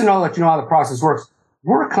contact, just to let you know how the process works,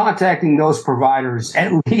 we're contacting those providers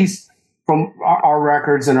at least from our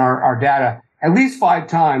records and our data at least 5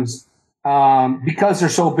 times because they're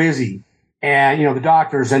so busy and, the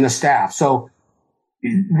doctors and the staff. So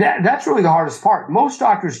that's really the hardest part. Most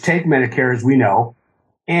doctors take Medicare, as we know,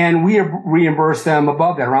 and we reimburse them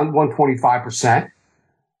above that, around 125%.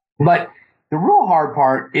 But the real hard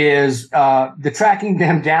part is the tracking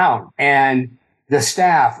them down and the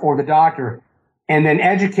staff or the doctor, and then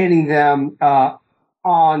educating them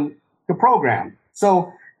on the program.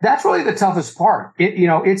 So that's really the toughest part.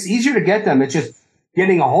 It's easier to get them. It's just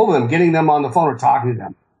getting a hold of them, getting them on the phone or talking to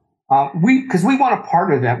them. Because we want to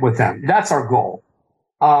partner with them. That's our goal.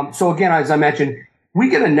 So again, as I mentioned, we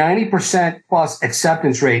get a 90% plus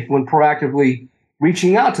acceptance rate when proactively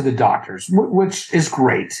reaching out to the doctors, which is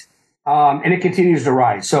great. And it continues to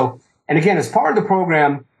rise. So, and again, as part of the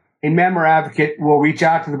program, a member advocate will reach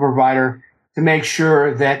out to the provider to make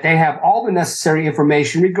sure that they have all the necessary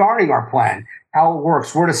information regarding our plan, how it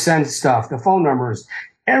works, where to send stuff, the phone numbers,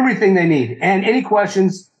 everything they need. And any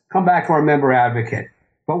questions, come back to our member advocate.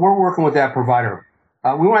 But we're working with that provider.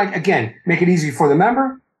 We want to, again, make it easy for the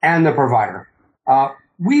member and the provider.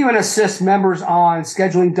 We even assist members on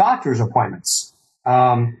scheduling doctor's appointments.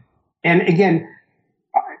 And again,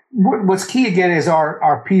 what's key again is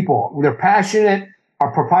our people. They're passionate.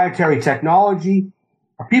 Our proprietary technology.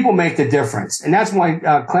 Our people make the difference, and that's why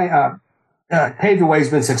Pave the Way has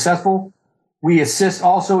been successful. We assist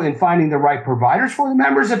also in finding the right providers for the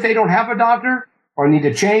members if they don't have a doctor or need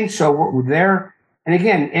to change. So we're there. And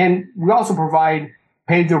again, we also provide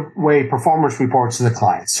Pave the Way performance reports to the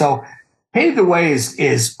clients. So Pave the Way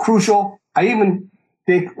is crucial. I even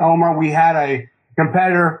think, Omar, we had a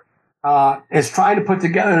competitor is trying to put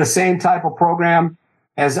together the same type of program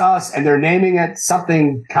as us, and they're naming it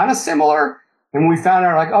something kind of similar. And we found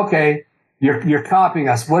out, like, okay, you're copying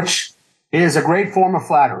us, which is a great form of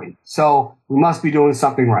flattery. So we must be doing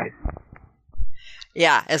something right.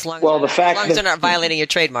 Yeah, as long as they're not violating your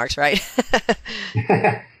trademarks, right?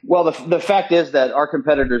 Well, the fact is that our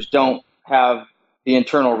competitors don't have the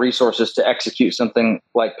internal resources to execute something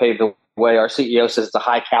like Pave the Way. Our CEO says it's a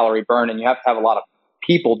high calorie burn, and you have to have a lot of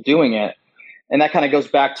people doing it. And that kind of goes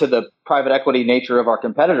back to the private equity nature of our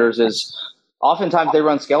competitors is oftentimes they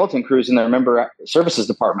run skeleton crews in their member services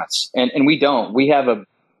departments. And we don't. We have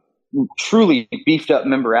truly beefed up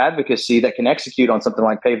member advocacy that can execute on something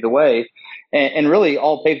like Pave the Way. And really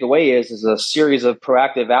all Pave the Way is a series of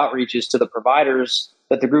proactive outreaches to the providers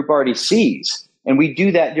that the group already sees. And we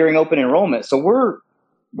do that during open enrollment. So we're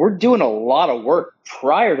doing a lot of work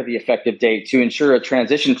prior to the effective date to ensure a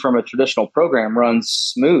transition from a traditional program runs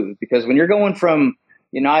smooth. Because when you're going from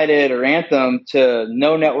United or Anthem to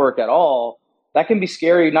no network at all, that can be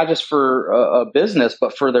scary, not just for a business,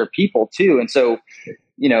 but for their people too. And so,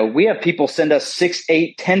 we have people send us 6,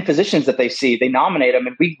 8, 10 physicians that they see. They nominate them,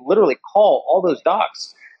 and we literally call all those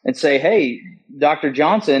docs and say, "Hey, Dr.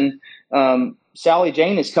 Johnson, Sally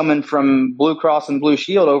Jane is coming from Blue Cross and Blue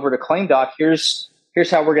Shield over to ClaimDoc. Here's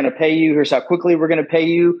how we're going to pay you. Here's how quickly we're going to pay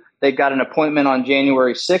you. They've got an appointment on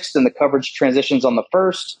January 6th, and the coverage transitions on the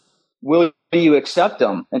 1st. Will you accept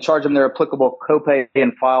them and charge them their applicable copay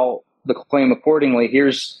and file the claim accordingly?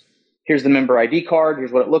 Here's the member ID card.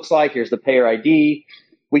 Here's what it looks like. Here's the payer ID."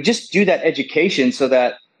 We just do that education so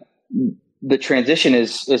that the transition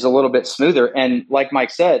is a little bit smoother. And like Mike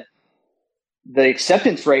said, the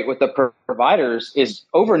acceptance rate with the providers is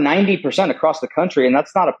over 90% across the country. And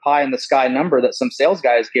that's not a pie in the sky number that some sales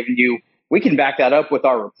guy is giving you. We can back that up with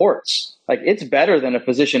our reports. Like, it's better than a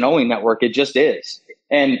physician only network. It just is.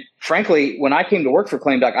 And frankly, when I came to work for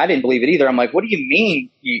ClaimDoc, I didn't believe it either. I'm like, what do you mean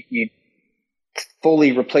you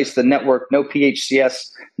fully replace the network? No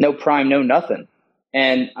PHCS, no Prime, no nothing.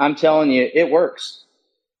 And I'm telling you, it works.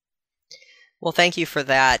 Well, thank you for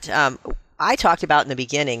that. I talked about in the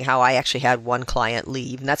beginning how I actually had one client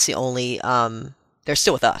leave, and that's the only, they're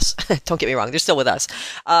still with us. Don't get me wrong, they're still with us.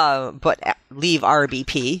 But leave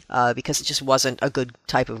RBP because it just wasn't a good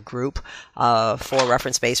type of group for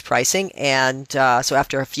reference-based pricing. And so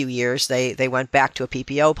after a few years, they went back to a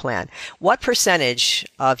PPO plan. What percentage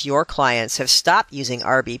of your clients have stopped using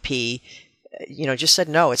RBP, just said,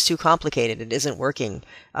 no, it's too complicated, it isn't working?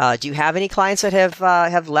 Do you have any clients that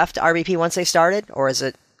have left RBP once they started, or is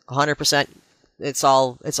it 100%? It's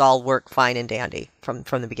all work fine and dandy from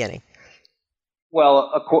the beginning.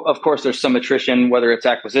 Well, of course, there's some attrition, whether it's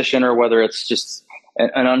acquisition or whether it's just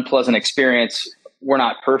an unpleasant experience. We're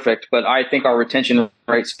not perfect, but I think our retention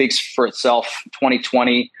rate speaks for itself.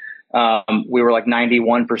 2020, we were like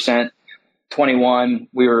 91%. 21,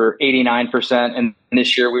 we were 89%, and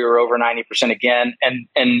this year we were over 90% again,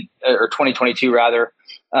 or 2022 rather.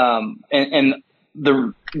 And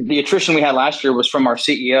the attrition we had last year was from our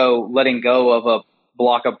CEO letting go of a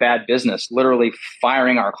block of bad business, literally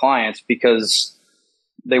firing our clients because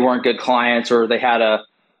they weren't good clients, or they had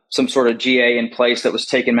some sort of GA in place that was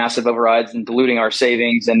taking massive overrides and diluting our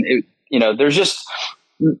savings. And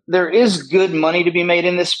there is good money to be made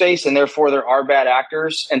in this space, and therefore there are bad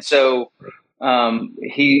actors. And so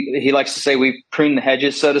he likes to say we prune the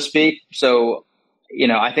hedges, so to speak. So,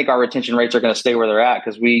 I think our retention rates are going to stay where they're at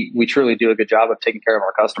because we truly do a good job of taking care of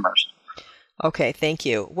our customers. Okay, thank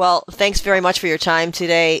you. Well, thanks very much for your time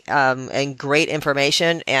today, and great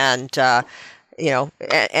information, and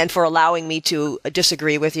and for allowing me to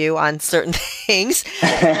disagree with you on certain things.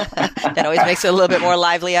 That always makes it a little bit more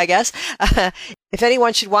lively, I guess. If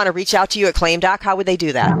anyone should want to reach out to you at ClaimDoc, how would they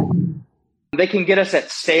do that? They can get us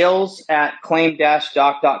at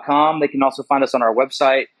sales@claim-doc.com. They can also find us on our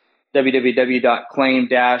website,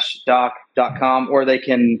 www.claim-doc.com, or they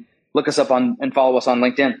can look us up and follow us on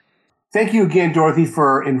LinkedIn. Thank you again, Dorothy,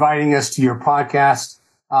 for inviting us to your podcast.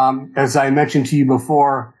 As I mentioned to you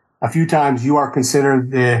before a few times, you are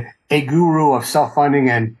considered a guru of self-funding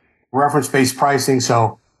and reference-based pricing.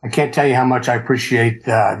 So I can't tell you how much I appreciate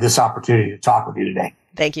this opportunity to talk with you today.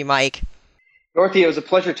 Thank you, Mike. Dorothy, it was a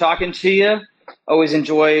pleasure talking to you. Always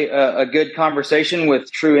enjoy a good conversation with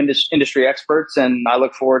true industry experts, and I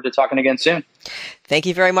look forward to talking again soon. Thank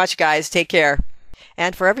you very much, guys. Take care.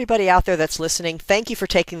 And for everybody out there that's listening, thank you for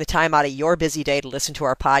taking the time out of your busy day to listen to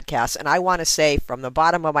our podcast. And I want to say from the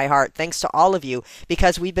bottom of my heart, thanks to all of you,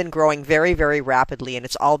 because we've been growing very, very rapidly, and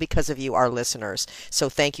it's all because of you, our listeners. So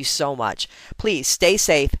thank you so much. Please stay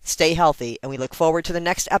safe, stay healthy, and we look forward to the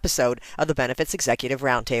next episode of the Benefits Executive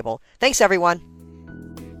Roundtable. Thanks, everyone.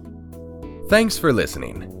 Thanks for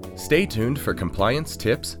listening. Stay tuned for compliance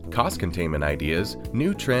tips, cost containment ideas,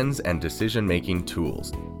 new trends, and decision-making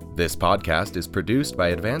tools. This podcast is produced by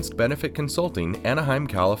Advanced Benefit Consulting, Anaheim,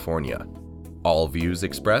 California. All views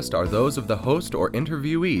expressed are those of the host or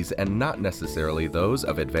interviewees and not necessarily those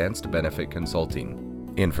of Advanced Benefit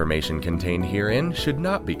Consulting. Information contained herein should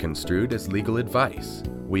not be construed as legal advice.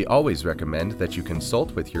 We always recommend that you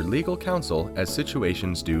consult with your legal counsel as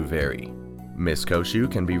situations do vary. Ms.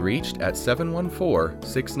 Koshu can be reached at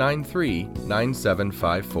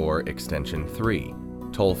 714-693-9754 extension 3.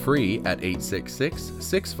 Toll free at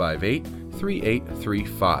 866-658-37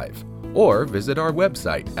 43835 or visit our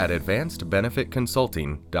website at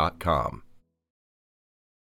advancedbenefitconsulting.com.